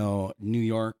that. You know, New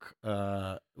York.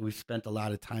 We spent a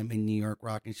lot of time in New York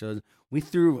rocking shows. We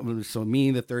threw, so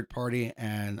me, the third party,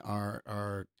 and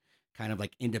our kind of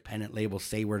like independent label,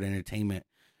 Sayward Entertainment.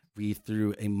 We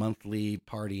threw a monthly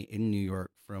party in New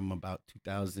York from about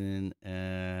 2000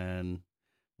 and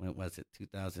when was it?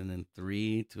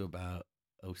 2003 to about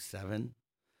 2007.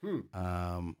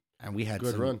 And we had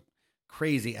good some run.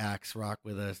 Crazy acts rock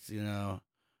with us. You know,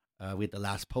 we had the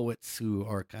Last Poets, who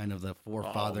are kind of the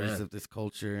forefathers of this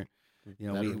culture.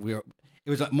 You know, we were. It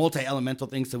was a multi-elemental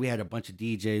thing, so we had a bunch of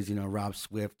DJs. You know, Rob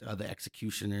Swift, the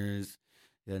Executioners.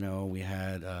 You know, we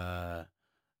had.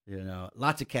 You know,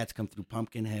 lots of cats come through.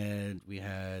 Pumpkinhead. We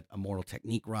had Immortal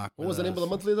Technique rock. What was the name of the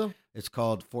monthly, though? It's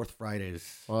called Fourth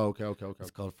Fridays. Oh, okay. It's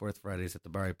called Fourth Fridays at the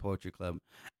Barry Poetry Club.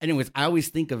 Anyways, I always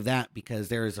think of that because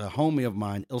there is a homie of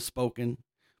mine, Ill Spoken.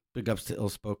 Big ups to Ill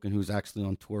Spoken, who's actually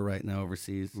on tour right now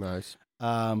overseas. Nice.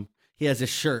 He has a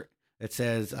shirt that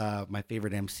says, "My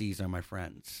favorite MCs are my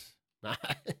friends."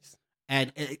 Nice.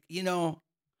 And, you know,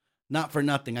 not for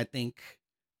nothing, I think...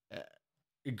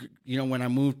 you know, when I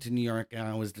moved to New York and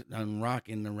I was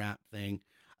rocking the rap thing,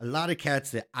 a lot of cats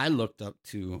that I looked up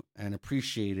to and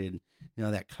appreciated, you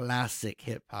know, that classic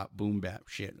hip hop boom bap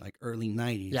shit, like early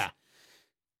 90s. Yeah.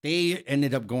 They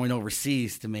ended up going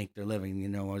overseas to make their living. You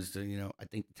know, I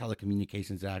think the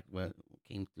Telecommunications Act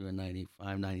came through in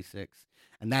 95, 96.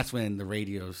 And that's when the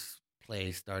radio's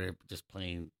started just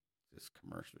playing this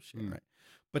commercial shit, right?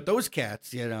 But those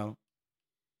cats, you know,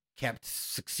 kept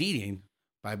succeeding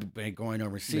by going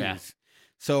overseas. Yeah.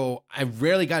 So I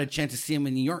rarely got a chance to see them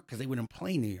in New York because they wouldn't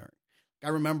play New York. I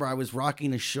remember I was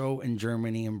rocking a show in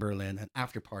Germany, in Berlin, an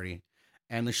after party.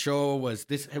 And the show was,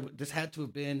 this had to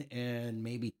have been in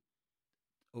maybe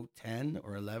 2010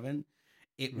 or 11.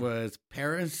 It was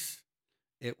Paris.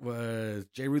 It was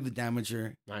J. Rue the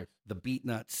Damager. Nice. The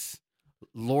Beatnuts.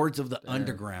 Lords of the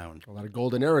Underground. A lot of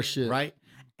golden era shit. Right?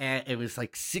 And it was like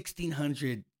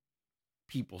 1,600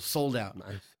 people sold out.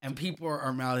 Nice. And people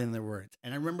are mouthing their words.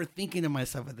 And I remember thinking to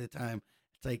myself at the time,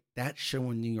 it's like that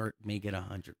show in New York may get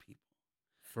 100 people.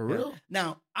 For real?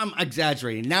 Now, I'm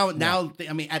exaggerating. Now,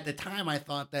 I mean, at the time I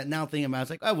thought that. Now thinking about it, I was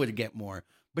like, I would get more.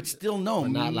 But still, no.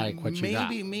 But not like what you got.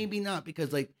 Maybe not,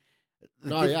 because like.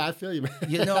 No, yeah, I feel you, man.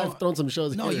 You know, I've thrown some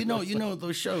shows. No, you know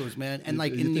those shows, man. And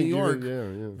like in New York,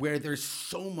 where there's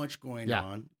so much going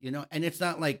on, you know, and it's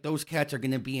not like those cats are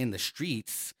going to be in the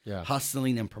streets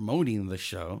hustling and promoting the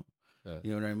show. Yeah.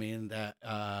 You know what I mean? That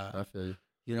I feel you.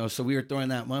 You know, so we were throwing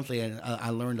that monthly, and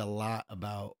I learned a lot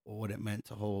about what it meant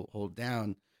to hold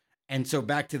down. And so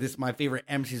back to this, my favorite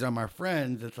MCs are my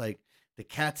friends. It's like the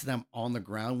cats that I'm on the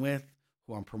ground with,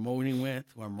 who I'm promoting with,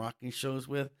 who I'm rocking shows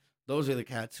with. Those are the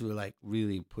cats who like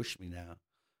really push me now.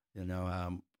 You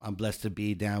know, I'm blessed to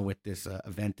be down with this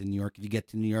event in New York. If you get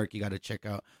to New York, you got to check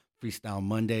out Freestyle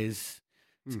Mondays.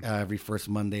 Every first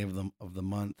Monday of the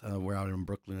month. We're out in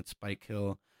Brooklyn at Spike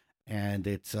Hill, and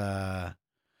it's so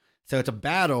it's a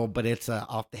battle, but it's a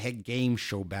off the head game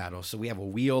show battle. So we have a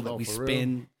wheel that we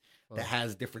spin that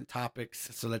has different topics.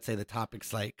 So let's say the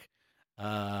topic's like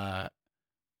current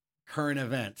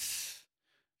events.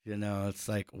 You know, it's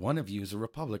like one of you is a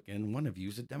Republican, one of you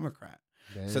is a Democrat.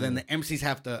 Damn. So then the MCs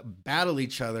have to battle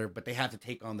each other, but they have to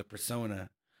take on the persona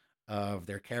of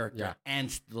their character and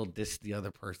still diss the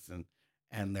other person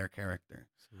and their character.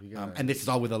 So and this is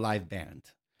all with a live band,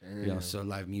 you know, so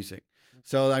live music.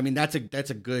 So I mean, that's a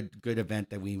good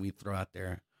event that we throw out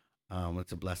there.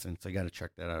 It's a blessing. So you got to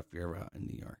check that out if you're ever out in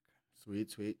New York.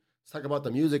 Sweet. Let's talk about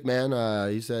the music, man.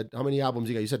 You said how many albums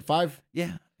you got? You said 5?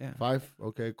 Yeah. 5.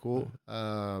 Okay, cool.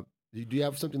 Do you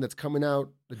have something that's coming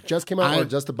out that just came out or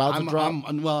just about to drop?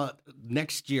 Well,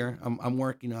 next year I'm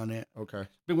working on it. Okay.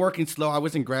 Been working slow. I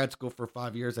was in grad school for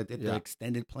 5 years. I did the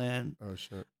extended plan. Oh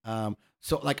shit.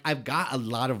 So like I've got a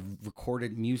lot of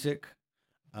recorded music,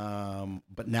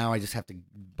 but now I just have to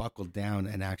buckle down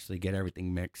and actually get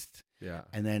everything mixed. Yeah.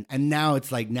 And now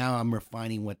it's like now I'm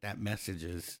refining what that message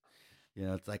is. You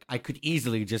know, it's like I could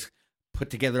easily just put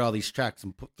together all these tracks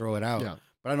and throw it out. Yeah.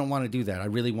 But I don't want to do that. I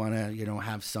really want to,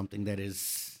 have something that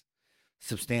is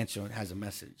substantial and has a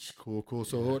message. Cool.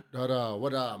 So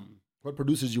what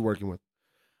producers you working with?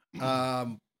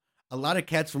 A lot of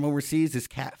cats from overseas. This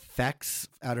cat Fex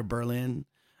out of Berlin.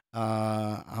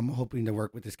 I'm hoping to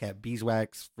work with this cat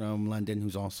Beeswax from London,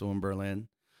 who's also in Berlin.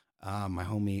 My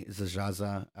homie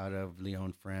Zajaza out of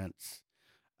Lyon, France.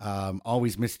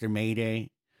 Always Mr. Mayday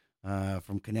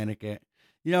from Connecticut.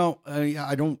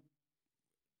 I'm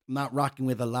not rocking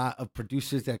with a lot of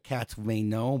producers that cats may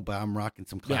know, but I'm rocking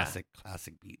some classic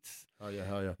beats. Oh yeah,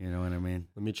 hell yeah. You know what I mean?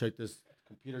 Let me check this.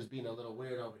 Computer's being a little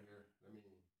weird over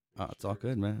here. It's all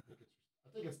good, man.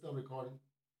 I think it's still recording.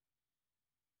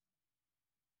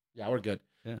 Yeah, we're good.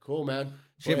 Yeah. Cool, man.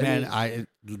 Shit, man.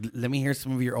 Let me hear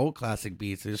some of your old classic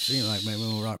beats. It seems like maybe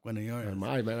we'll rock one of yours. I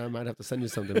might have to send you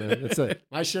something, man.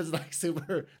 My shit's like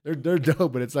super. They're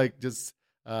dope, but it's like just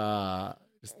kind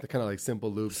of like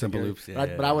simple loops. Simple loops, yeah.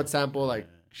 But I would sample like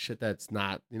shit that's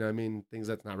not, you know what I mean? Things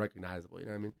that's not recognizable, you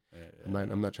know what I mean? Yeah.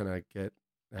 I'm not trying to get.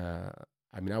 I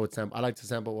would sample. I like to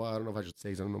sample. Well, I don't know if I should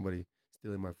say so. I don't know nobody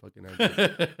stealing my fucking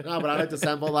idea. No, but I like to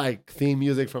sample like theme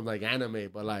music from like anime,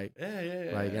 but like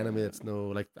like anime that's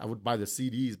like I would buy the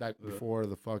CDs back before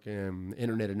the fucking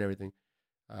internet and everything.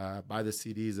 Buy the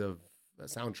CDs of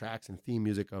soundtracks and theme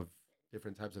music of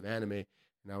different types of anime,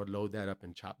 and I would load that up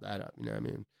and chop that up. You know what I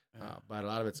mean? But a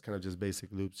lot of it's kind of just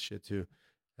basic loops shit too.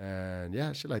 And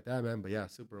yeah, shit like that, man. But yeah,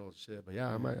 super old shit. But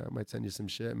yeah, I might send you some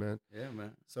shit, man. Yeah,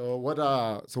 man. So what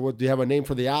do you have a name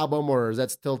for the album, or is that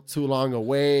still too long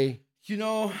away?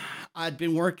 I'd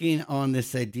been working on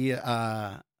this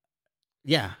idea.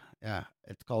 Yeah.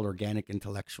 It's called Organic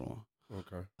Intellectual.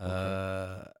 Okay.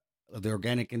 The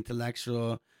Organic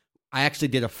Intellectual. I actually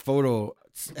did a photo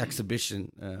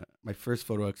exhibition. My first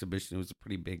photo exhibition. It was a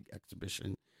pretty big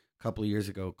exhibition a couple of years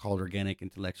ago called Organic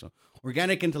Intellectual.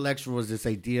 Organic Intellectual was this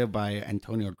idea by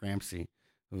Antonio Gramsci,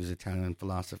 who was an Italian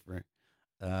philosopher,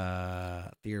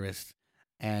 theorist.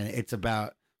 And it's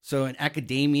about, so in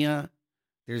academia,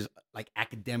 there's like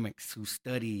academics who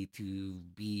study to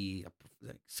be a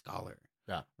scholar.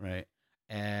 Yeah. Right.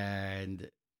 And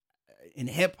in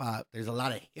hip hop, there's a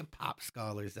lot of hip hop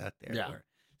scholars out there who are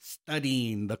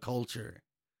studying the culture.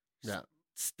 Yeah.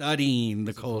 Studying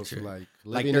the culture.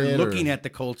 Like they're looking at the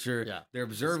culture. Yeah. They're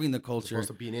observing the culture. As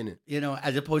opposed to being in it.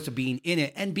 As opposed to being in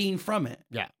it and being from it.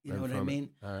 Yeah. You know what I mean?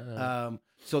 Right.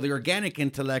 So the Organic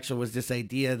Intellectual was this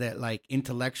idea that like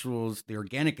intellectuals, the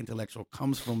organic intellectual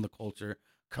comes from the culture,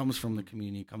 comes from the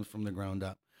community, comes from the ground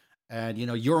up. And,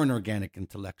 you're an organic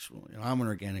intellectual. I'm an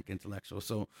organic intellectual.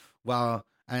 So while,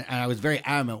 and I was very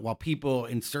adamant, while people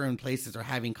in certain places are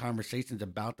having conversations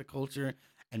about the culture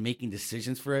and making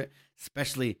decisions for it,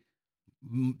 especially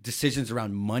decisions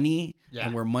around money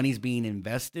and where money's being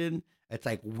invested, it's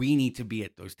like we need to be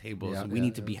at those tables and we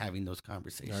need to be having those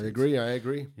conversations. I agree.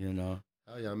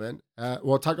 Oh yeah, man.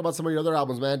 Well, talk about some of your other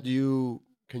albums, man.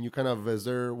 Can you kind of, where's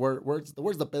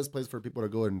the best place for people to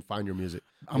go and find your music?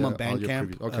 I'm on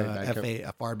Bandcamp. Okay,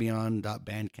 Bandcamp.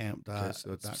 farbeyond.bandcamp. Okay,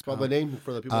 so spell the name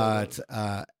for the people. It's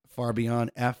Farbeyond,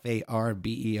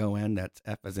 Farbeon. That's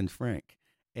F as in Frank,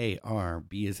 A-R,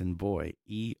 B as in boy,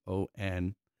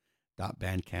 E-O-N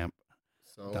 .bandcamp.com.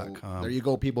 So there you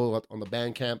go, people on the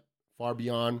Bandcamp,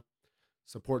 Farbeyond.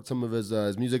 Support some of his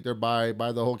music there. Buy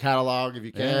the whole catalog if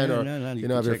you can,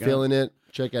 if you're feeling it,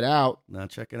 check it out. No,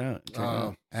 check it out.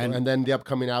 And then the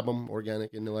upcoming album,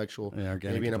 Organic Intellectual,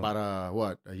 maybe in about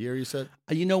a year, you said?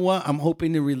 You know what? I'm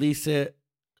hoping to release it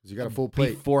because you got a full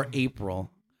plate before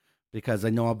April, because I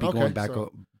know I'll be going back.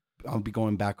 I'll be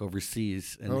going back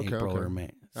overseas in April or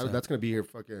May. So. That's gonna be here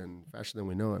fucking faster than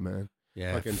we know it, man.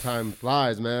 Yeah, fucking time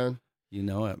flies, man. You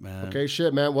know it, man. Okay,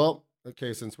 shit, man. Well.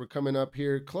 Okay, since we're coming up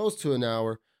here close to an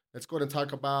hour, let's go ahead and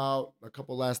talk about a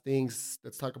couple last things.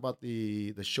 Let's talk about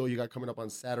the show you got coming up on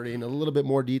Saturday in a little bit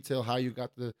more detail, how you got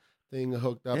the thing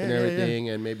hooked up and everything,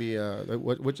 and maybe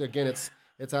which again it's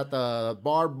at the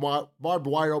barbed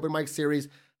wire open mic series.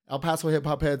 El Paso hip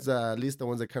hop heads, at least the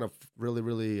ones that kind of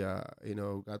really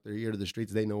got their ear to the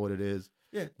streets, they know what it is.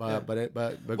 Yeah, but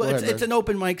go ahead, it's an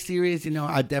open mic series.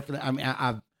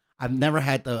 I've never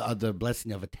had the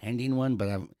blessing of attending one,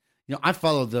 but I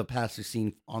follow the pastor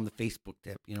scene on the Facebook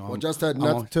tip. Well, just to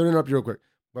interrupt you real quick,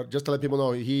 but just to let people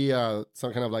know, he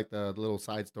some kind of like the little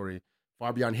side story.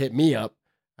 Far Beyond hit me up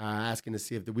asking to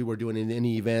see if we were doing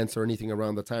any events or anything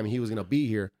around the time he was going to be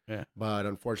here. Yeah. But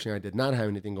unfortunately, I did not have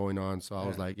anything going on, so I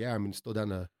was like, yeah, I'm still down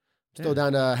to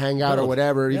hang out or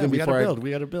whatever. Yeah, even before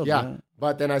we got to build. Yeah.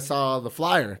 But then I saw the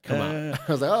flyer come out.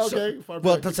 I was like, oh, okay.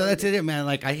 So that's it, man.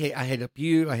 Like I hit up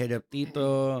you, I hit up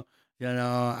Tito,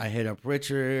 I hit up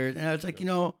Richard, and it's like,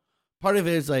 part of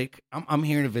it is like I'm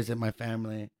here to visit my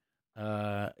family.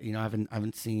 I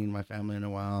haven't seen my family in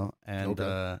a while,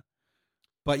 and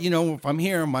but if I'm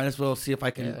here, I might as well see if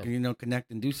I can connect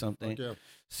and do something. Okay.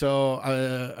 So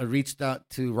I reached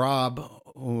out to Rob,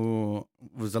 who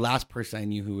was the last person I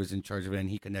knew who was in charge of it,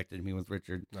 and he connected me with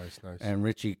Richard. Nice. And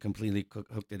Richie completely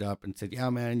hooked it up and said,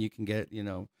 yeah, man, you can get,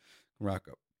 rock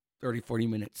a 30,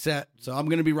 40-minute set. So I'm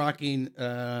going to be rocking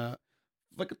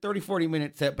like a 30,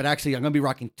 40-minute set, but actually I'm going to be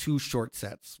rocking 2 short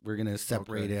sets. We're going to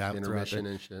separate it out throughout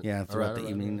the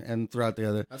evening and throughout the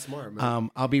other. That's smart,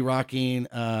 man. I'll be rocking,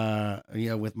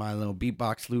 with my little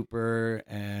beatbox looper,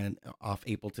 and off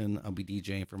Ableton, I'll be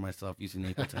DJing for myself using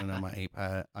Ableton on my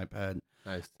iPad.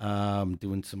 Nice.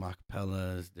 Doing some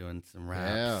acapellas, doing some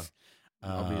raps. Yeah.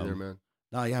 I'll be there, man.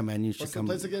 Oh yeah, man, you should come.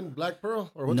 What's the place again? Black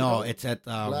Pearl? Or what's no, it's at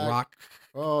Rock.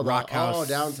 Rock House. Oh,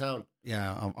 downtown.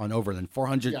 Yeah, on Overland,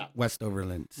 400 West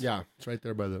Overland. Yeah, it's right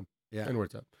there by the. Yeah, and where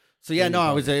it's at. So yeah,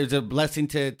 no, it was a blessing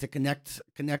to connect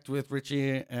with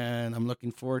Richie, and I'm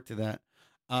looking forward to that.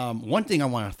 One thing I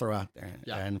want to throw out there,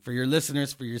 and for your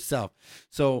listeners, for yourself.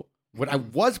 So what I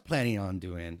was planning on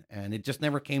doing, and it just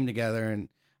never came together, and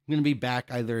I'm going to be back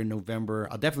either in November.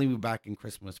 I'll definitely be back in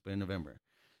Christmas, but in November.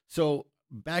 So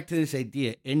back to this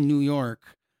idea, in New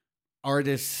York,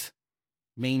 artists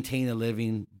maintain a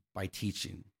living by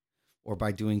teaching or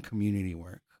by doing community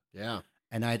work. Yeah.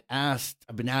 And I've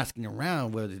been asking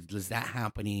around, whether is that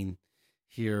happening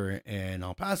here in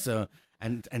El Paso?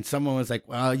 And someone was like,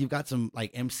 well, you've got some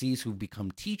like MCs who've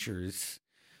become teachers,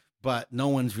 but no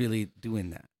one's really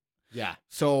doing that. Yeah.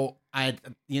 So my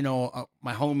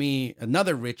homie,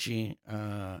 another Richie,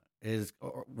 is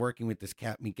working with this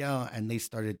cat Miguel, and they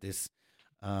started this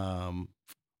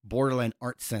Borderland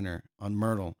Art Center on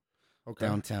Myrtle,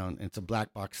 downtown. It's a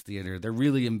black box theater. They're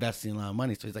really investing a lot of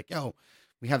money. So he's like, yo,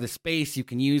 we have the space. You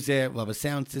can use it. We'll have a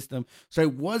sound system. So I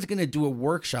was going to do a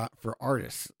workshop for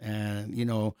artists. And,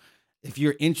 if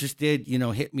you're interested,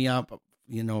 hit me up,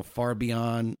 Far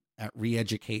Beyond at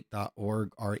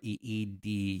reeducate.org,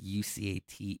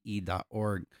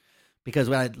 reeducate.org. Because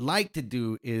what I'd like to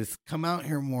do is come out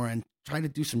here more and try to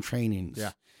do some trainings.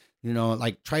 Yeah.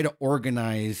 Like try to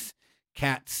organize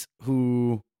cats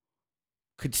who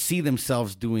could see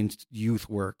themselves doing youth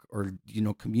work or,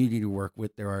 community work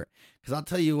with their art. Because I'll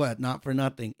tell you what, not for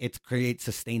nothing, it creates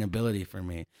sustainability for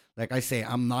me. Like I say,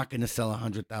 I'm not going to sell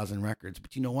 100,000 records,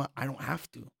 but you know what? I don't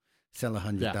have to sell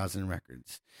 100,000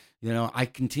 records. I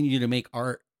continue to make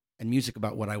art and music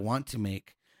about what I want to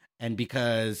make. And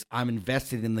because I'm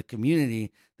invested in the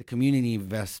community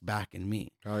invests back in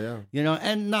me. Oh yeah.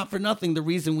 And not for nothing, the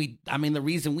reason we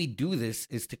do this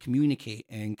is to communicate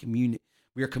and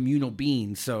we are communal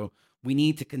beings. So we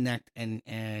need to connect and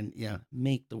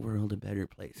make the world a better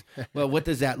place. Well, what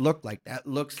does that look like? That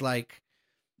looks like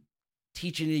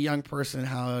teaching a young person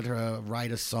how to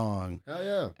write a song. Oh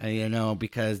yeah. And,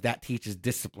 because that teaches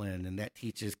discipline and that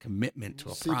teaches commitment to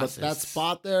a process. But that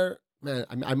spot there, man,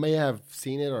 I may have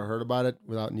seen it or heard about it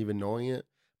without even knowing it,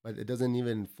 but it doesn't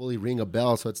even fully ring a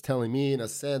bell. So it's telling me, in a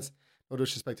sense, no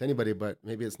disrespect to anybody, but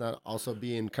maybe it's not also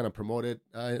being kind of promoted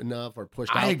enough or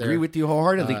pushed out there. I agree with you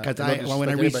wholeheartedly, because when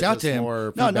I reached out to him,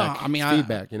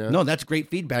 feedback, no, that's great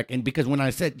feedback. And because when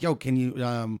I said, yo, can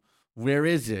you, where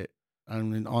is it?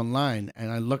 Online,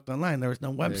 and I looked online. There was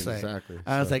no website. Exactly.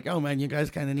 I was like, "Oh man, you guys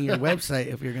kind of need a website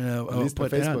if you're gonna at least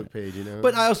put the Facebook that page,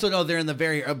 But I also know they're in the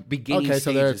very beginning. Okay, stages.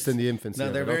 so they're in the infancy.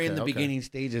 No, they're very in the beginning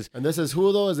stages. And this is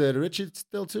who though? Is it Richie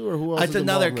still too, or who else? It's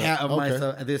another cat of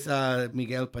myself. This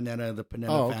Miguel Panetta, the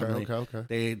Panetta family.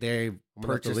 Okay. They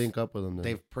purchased. To link up with them. Then.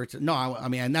 They've purchased. No, I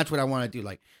mean, and that's what I want to do.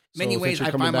 Like many so ways,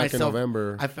 I find myself.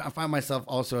 I find myself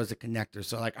also as a connector.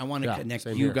 So like, I want to connect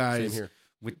you guys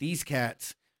with these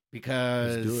cats.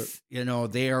 Because,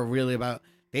 they are really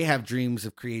they have dreams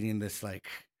of creating this like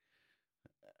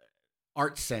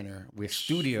art center with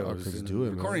studios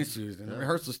and recording studios and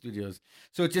rehearsal studios.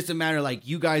 So it's just a matter like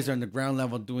you guys are on the ground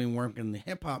level doing work in the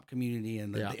hip hop community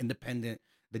and the independent,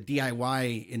 the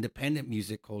DIY independent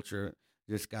music culture.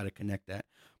 Just got to connect that.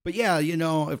 But yeah,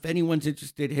 if anyone's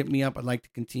interested, hit me up. I'd like to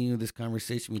continue this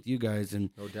conversation with you guys,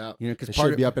 and no doubt, because it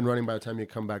should be up and running by the time you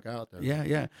come back out there.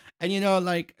 Yeah, and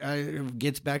it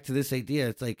gets back to this idea.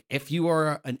 It's like if you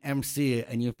are an MC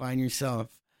and you find yourself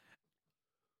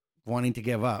wanting to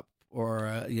give up, or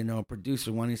a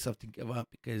producer wanting yourself to give up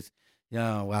because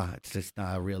it's just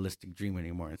not a realistic dream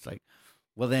anymore. It's like,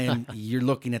 well, then you're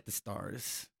looking at the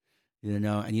stars.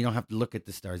 And you don't have to look at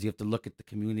the stars. You have to look at the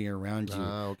community around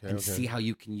you see how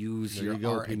you can use your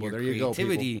art and your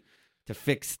creativity to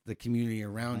fix the community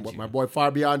around you. My boy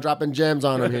Fabian dropping gems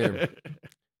on him here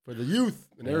for the youth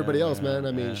and everybody else, man.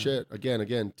 I mean, shit.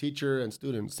 Again, teacher and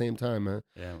student, same time, man.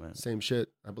 Yeah, man. Same shit.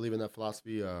 I believe in that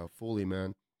philosophy fully,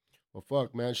 man. Well,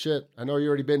 fuck, man, shit. I know you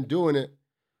already been doing it.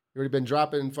 You already been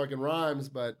dropping fucking rhymes,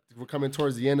 but we're coming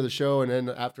towards the end of the show, and then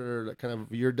after kind of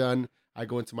you're done, I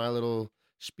go into my little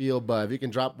spiel. But if you can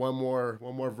drop one more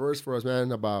verse for us,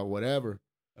 man, about whatever.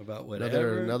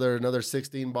 Another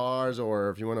 16 bars, or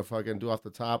if you want to fucking do off the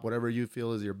top, whatever you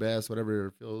feel is your best,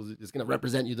 whatever feels is gonna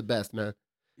represent you the best, man.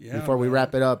 Yeah. Before we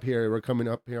wrap it up here, we're coming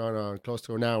up here on close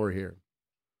to an hour here.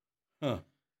 Huh.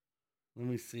 Let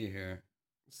me see here.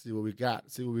 See what we got.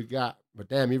 But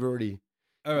damn, you've already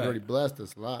blessed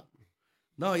us a lot.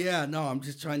 No, I'm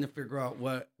just trying to figure out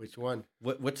which one.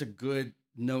 What's a good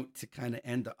note to kind of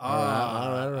end.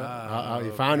 All right.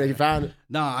 You found it.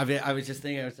 No, I was just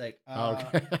thinking. I was like,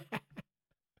 okay.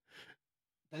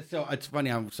 So it's funny.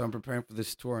 I'm preparing for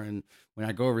this tour, and when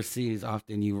I go overseas,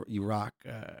 often you rock.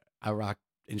 I rock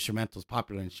instrumentals,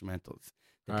 popular instrumentals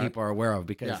that people are aware of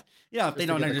because if they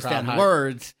don't understand the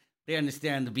words, they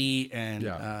understand the beat, and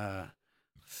wait,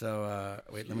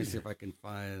 let me see if I can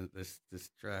find this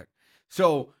track.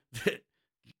 So,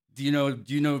 do you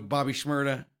know Bobby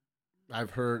Shmurda? I've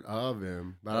heard of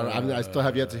him, but I still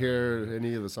have yet to hear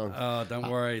any of the songs. Oh, don't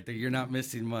worry, you're not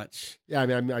missing much. Yeah,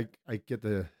 I get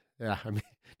the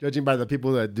judging by the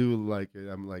people that do like it,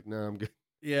 I'm like, no, I'm good.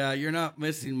 Yeah, you're not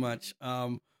missing much.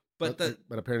 But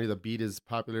apparently the beat is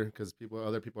popular because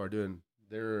other people are doing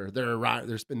they're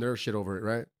spinning their shit over it,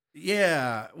 right?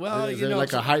 Yeah, well, is it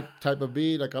like a hype type of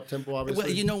beat, like up tempo, obviously.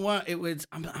 Well, you know what? It was.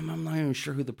 I'm not even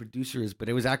sure who the producer is, but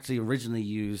it was actually originally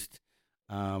used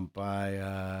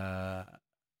by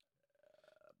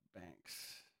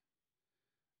Banks.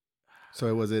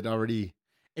 So was it already?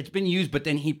 It's been used, but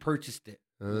then he purchased it.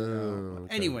 Oh,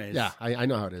 okay. Anyways, yeah, I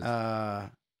know how it is.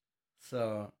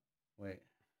 So wait.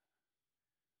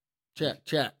 Check.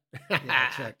 Yeah,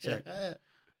 check.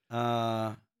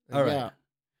 All right.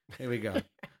 Here we go.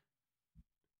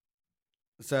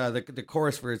 So the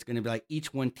chorus for it's going to be like,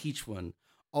 each one teach one.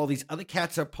 All these other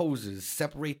cats are posers.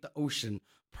 Separate the ocean.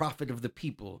 Profit of the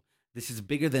people. This is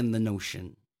bigger than the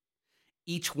notion.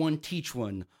 Each one teach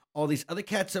one. All these other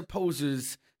cats are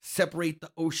posers. Separate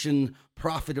the ocean.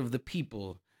 Profit of the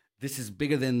people. This is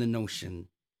bigger than the notion.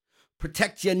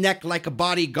 Protect your neck like a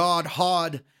bodyguard.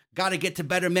 Hard. Gotta get to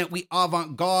betterment. We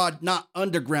avant-garde, not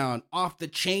underground. Off the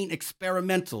chain,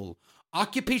 experimental.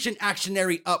 Occupation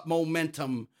actionary, up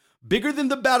momentum. Bigger than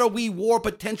the battle we war,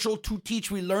 potential to teach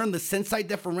we learn. The sensei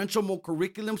differential, more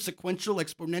curriculum, sequential,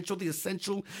 exponential, the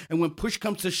essential. And when push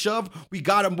comes to shove, we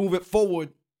gotta move it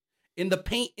forward. In the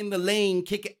paint, in the lane,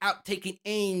 kick it out, taking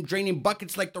aim, draining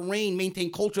buckets like the rain,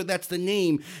 maintain culture, that's the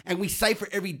name. And we cipher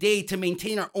every day to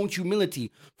maintain our own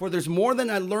humility. For there's more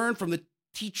than I learned from the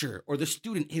teacher or the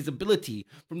student, his ability.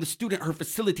 From the student, her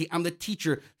facility. I'm the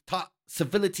teacher, taught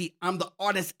civility. I'm the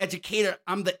artist, educator.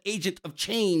 I'm the agent of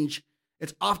change.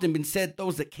 It's often been said,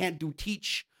 those that can't do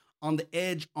teach. On the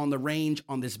edge, on the range,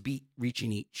 on this beat,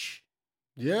 reaching each.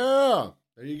 Yeah,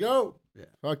 there you go. Yeah.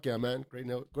 Fuck yeah, man. Great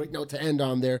note to end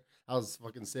on there. That was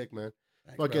fucking sick, man.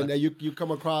 Thanks, fucking you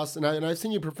come across, and I've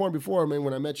seen you perform before. I mean,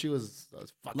 when I met you, it was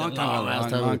fucking long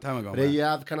time ago. But you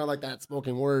have kind of like that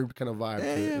spoken word kind of vibe.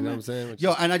 Yeah, you know what I'm saying?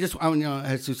 Yo, and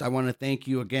Jesus, I want to thank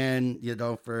you again,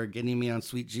 for getting me on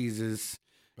Sweet Jesus.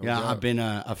 I've been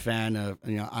a fan of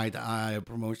Eye to Eye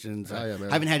promotions. I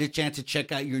haven't had a chance to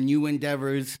check out your new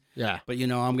endeavors. Yeah, but I'm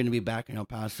going to be back in El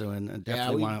Paso and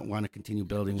definitely want to continue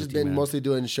building. Just been mostly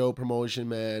doing show promotion,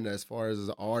 man. As far as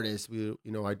an artist,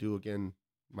 I do again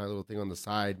my little thing on the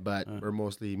side, but we're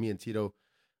mostly me and Tito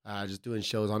just doing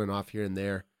shows on and off here and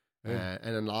there, and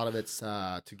a lot of it's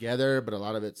together, but a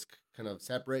lot of it's kind of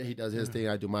separate. He does his thing,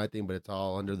 I do my thing, but it's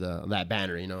all under that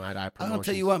banner, I'll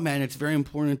tell you what, man, it's very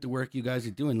important the work you guys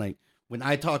are doing. Like when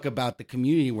I talk about the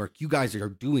community work, you guys are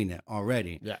doing it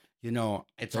already. Yeah,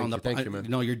 it's thank you,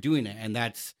 man. You're doing it, and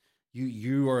that's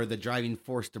you are the driving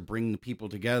force to bring the people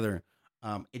together.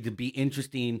 It'd be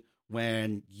interesting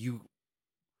when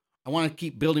I want to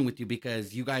keep building with you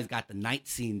because you guys got the night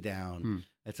scene down.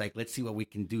 It's like, let's see what we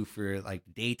can do for like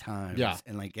daytimes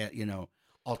and like get,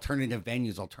 alternative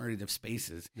venues, alternative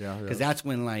spaces. Yeah. Because that's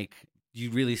when like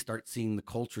you really start seeing the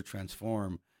culture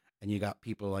transform, and you got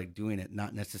people like doing it,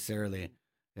 not necessarily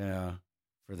for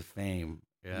the fame.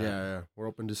 Yeah. We're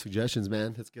open to suggestions,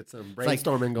 man. Let's get some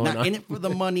brainstorming going on. Not in it for the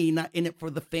money, not in it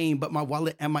for the fame, but my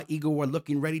wallet and my ego are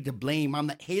looking ready to blame. I'm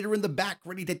the hater in the back,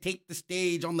 ready to take the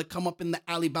stage, on the come up in the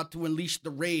alley, about to unleash the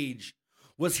rage.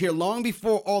 Was here long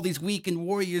before all these weekend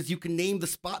warriors. You can name the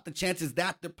spot, the chances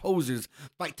that they're posers.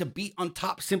 Fight to beat on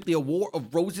top, simply a war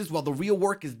of roses, while the real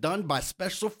work is done by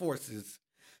special forces.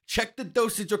 Check the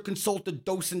dosage or consult a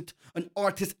docent, an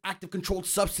artist, active controlled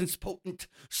substance potent,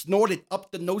 snorted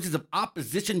up the noses of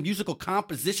opposition, musical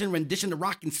composition, rendition to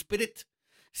rock and spit it.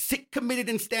 Sit committed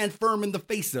and stand firm in the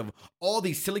face of all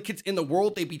these silly kids in the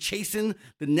world. They be chasing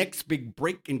the next big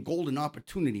break and golden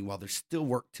opportunity while there's still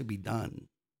work to be done.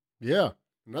 Yeah.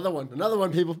 Another one,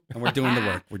 people. And we're doing the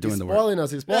work. He's spoiling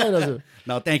us.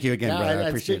 No, thank you again, brother. I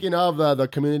appreciate speaking of the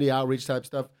community outreach type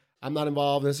stuff, I'm not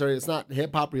involved necessarily. It's not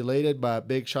hip hop related, but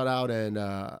big shout out and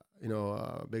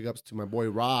big ups to my boy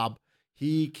Rob.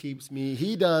 He keeps me.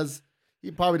 He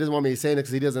probably doesn't want me saying it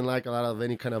because he doesn't like a lot of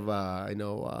any kind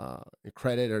of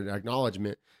credit or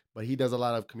acknowledgement. But he does a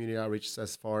lot of community outreach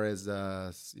as far as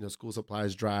school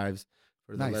supplies drives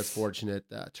for the less fortunate,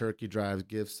 turkey drives,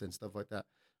 gifts, and stuff like that.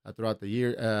 Throughout the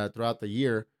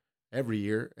year, every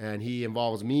year, and he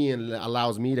involves me and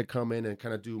allows me to come in and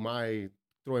kind of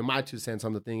throwing my 2 cents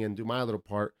on the thing and do my little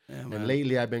part. Yeah, and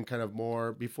lately I've been kind of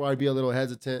more, before I'd be a little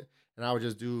hesitant and I would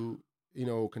just do,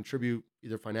 contribute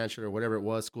either financially or whatever it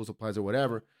was, school supplies or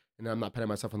whatever. And I'm not patting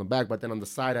myself on the back, but then on the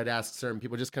side, I'd ask certain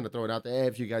people, just kind of throw it out there, hey,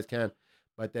 if you guys can.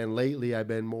 But then lately I've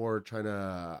been more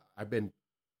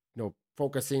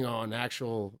focusing on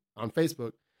on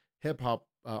Facebook, hip hop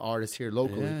artists here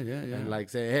locally, and like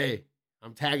say, hey,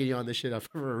 I'm tagging you on this shit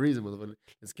for a reason.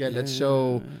 Let's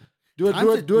show, do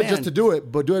it just to do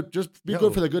it, but do it just be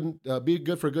good for the good, be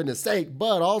good for goodness sake.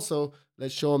 But also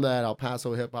let's show them that El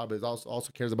Paso hip hop is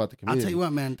also cares about the community. I'll tell you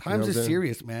what, man, times are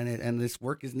serious, man, and this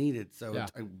work is needed. So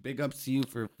big ups to you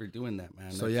for doing that,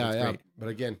 man. So great. But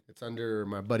again, it's under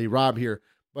my buddy Rob here.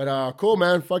 But cool,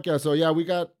 man. Fuck yeah. So we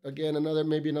got again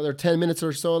another 10 minutes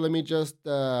or so. Let me just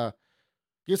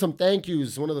give some thank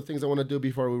yous. One of the things I want to do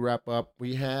before we wrap up,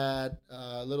 we had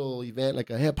a little event, like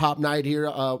a hip hop night here,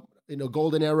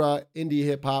 golden era indie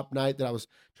hip hop night that I was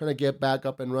trying to get back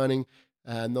up and running.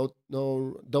 Don't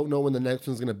know when the next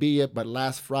one's gonna be yet, but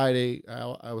last Friday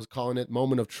I was calling it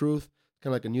Moment of Truth,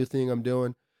 kind of like a new thing I'm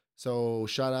doing. So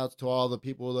shout outs to all the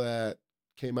people that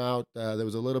came out. There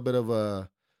was a little bit of a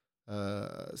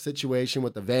situation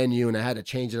with the venue, and I had to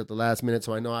change it at the last minute,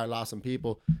 so I know I lost some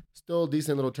people. Still a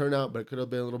decent little turnout, but it could have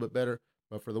been a little bit better.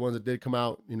 But for the ones that did come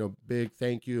out, big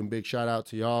thank you and big shout out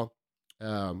to y'all,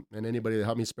 and anybody that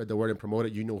helped me spread the word and promote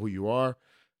it. You know who you are.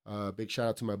 Big shout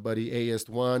out to my buddy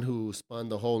AS1 who spun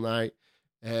the whole night,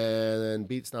 and then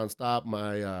Beats Nonstop,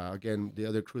 my again the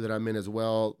other crew that I'm in as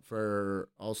well. For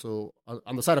also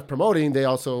on the side of promoting, they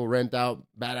also rent out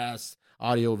badass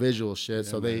audio visual shit,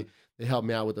 so man. They helped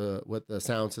me out with the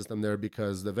sound system there,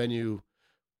 because the venue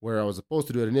where I was supposed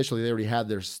to do it initially, they already had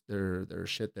their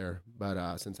shit there.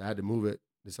 But since I had to move it,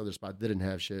 this other spot didn't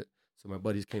have shit. So my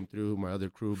buddies came through, my other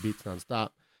crew, Beats Nonstop.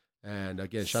 And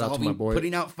again, shout out to my boy.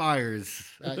 Putting out fires.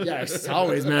 Yes,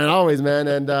 always, man.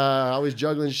 And always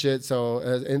juggling shit. So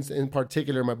in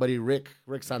particular, my buddy Rick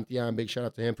Santillan, big shout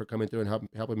out to him for coming through and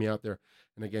helping me out there.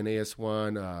 And again,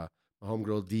 AS1, my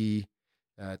homegirl D,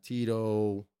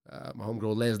 Tito, my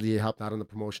homegirl Leslie helped out on the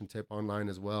promotion tip online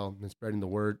as well and spreading the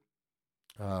word.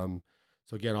 So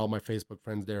again, all my Facebook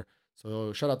friends there.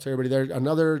 So shout out to everybody there.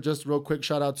 Another just real quick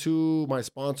shout out to my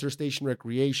sponsor, Station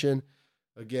Recreation.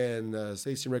 Again,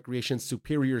 Station Recreation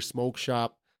Superior Smoke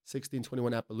Shop,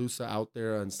 1621 Appaloosa out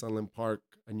there in Sunland Park,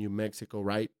 New Mexico,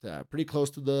 right? Pretty close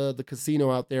to the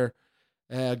casino out there.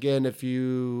 Again, if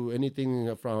you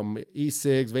anything from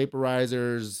e-cigs,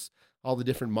 vaporizers, all the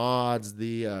different mods,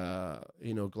 the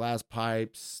glass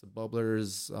pipes, the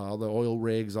bubblers, all the oil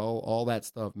rigs, all that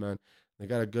stuff, man. They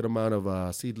got a good amount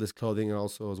of seedless clothing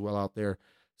also as well out there.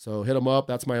 So hit them up.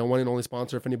 That's my one and only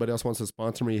sponsor. If anybody else wants to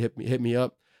sponsor me, hit me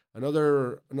up.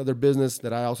 Another business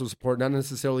that I also support, not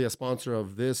necessarily a sponsor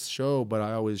of this show, but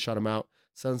I always shout them out.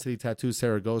 Sun City Tattoos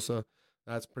Saragossa.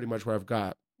 That's pretty much where I've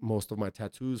got most of my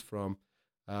tattoos from.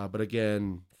 But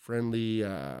again, friendly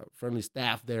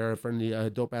staff there, friendly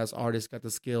dope ass artists, got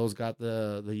the skills, got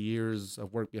the years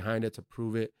of work behind it to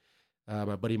prove it.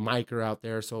 My buddy Mike are out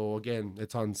there. So again,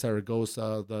 it's on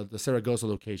Saragossa, the Saragossa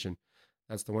location.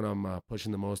 That's the one I'm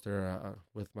pushing the most there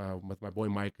with my boy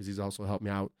Mike, because he's also helped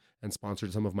me out and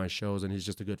sponsored some of my shows, and he's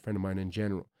just a good friend of mine in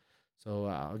general. So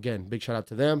again, big shout out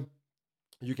to them.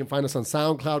 You can find us on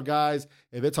SoundCloud, guys.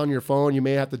 If it's on your phone, you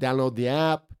may have to download the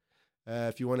app.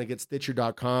 If you want to get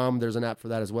Stitcher.com, there's an app for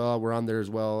that as well. We're on there as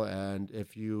well. And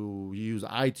if you use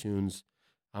iTunes,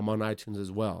 I'm on iTunes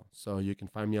as well. So you can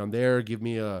find me on there. Give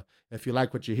me if you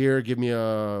like what you hear, give me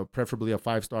preferably a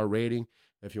 5-star rating.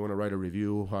 If you want to write a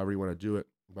review, however you want to do it.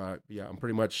 But yeah, I'm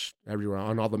pretty much everywhere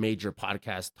on all the major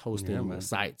podcast hosting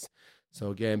sites. So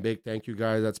again, big thank you,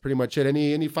 guys. That's pretty much it.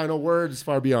 Any final words,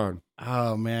 Far Beyond?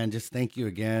 Oh man, just thank you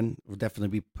again. We'll definitely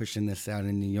be pushing this out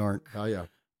in New York. Oh yeah.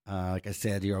 Like I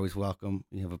said, you're always welcome.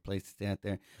 You have a place to stay out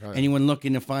there. Right. Anyone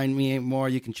looking to find me more,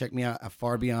 you can check me out at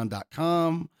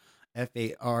farbeyond.com,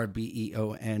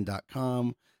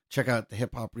 FARBEON.com. Check out the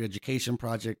Hip Hop Reeducation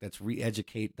Project. That's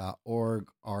reeducate.org,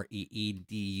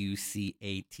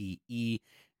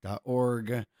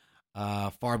 REEDUCATE.org.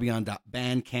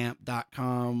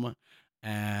 Farbeyond.bandcamp.com.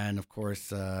 And of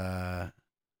course,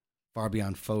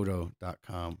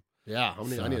 farbeyondphoto.com. Yeah, I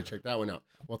need to check that one out.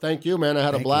 Well, thank you, man. I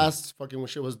had a blast. Fucking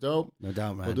shit was dope. No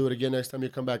doubt, man. We'll do it again next time you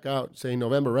come back out. Say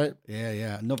November, right?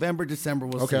 Yeah. November, December,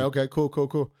 we'll see. Okay,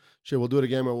 cool. Shit, we'll do it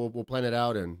again. We'll plan it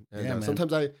out. And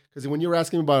sometimes because when you were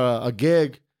asking me about a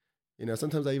gig,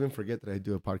 sometimes I even forget that I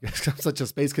do a podcast. I'm such a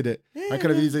space cadet. Yeah, I could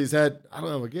have easily said, I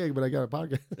don't have a gig, but I got a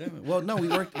podcast. Yeah, well, no, we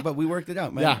worked it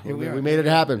out, man. Yeah, we made it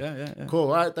happen. Yeah. Cool.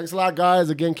 All right. Thanks a lot,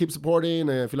 guys. Again, keep supporting.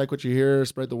 If you like what you hear,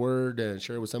 spread the word and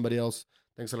share it with somebody else.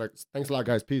 Thanks a lot,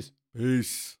 guys. Peace.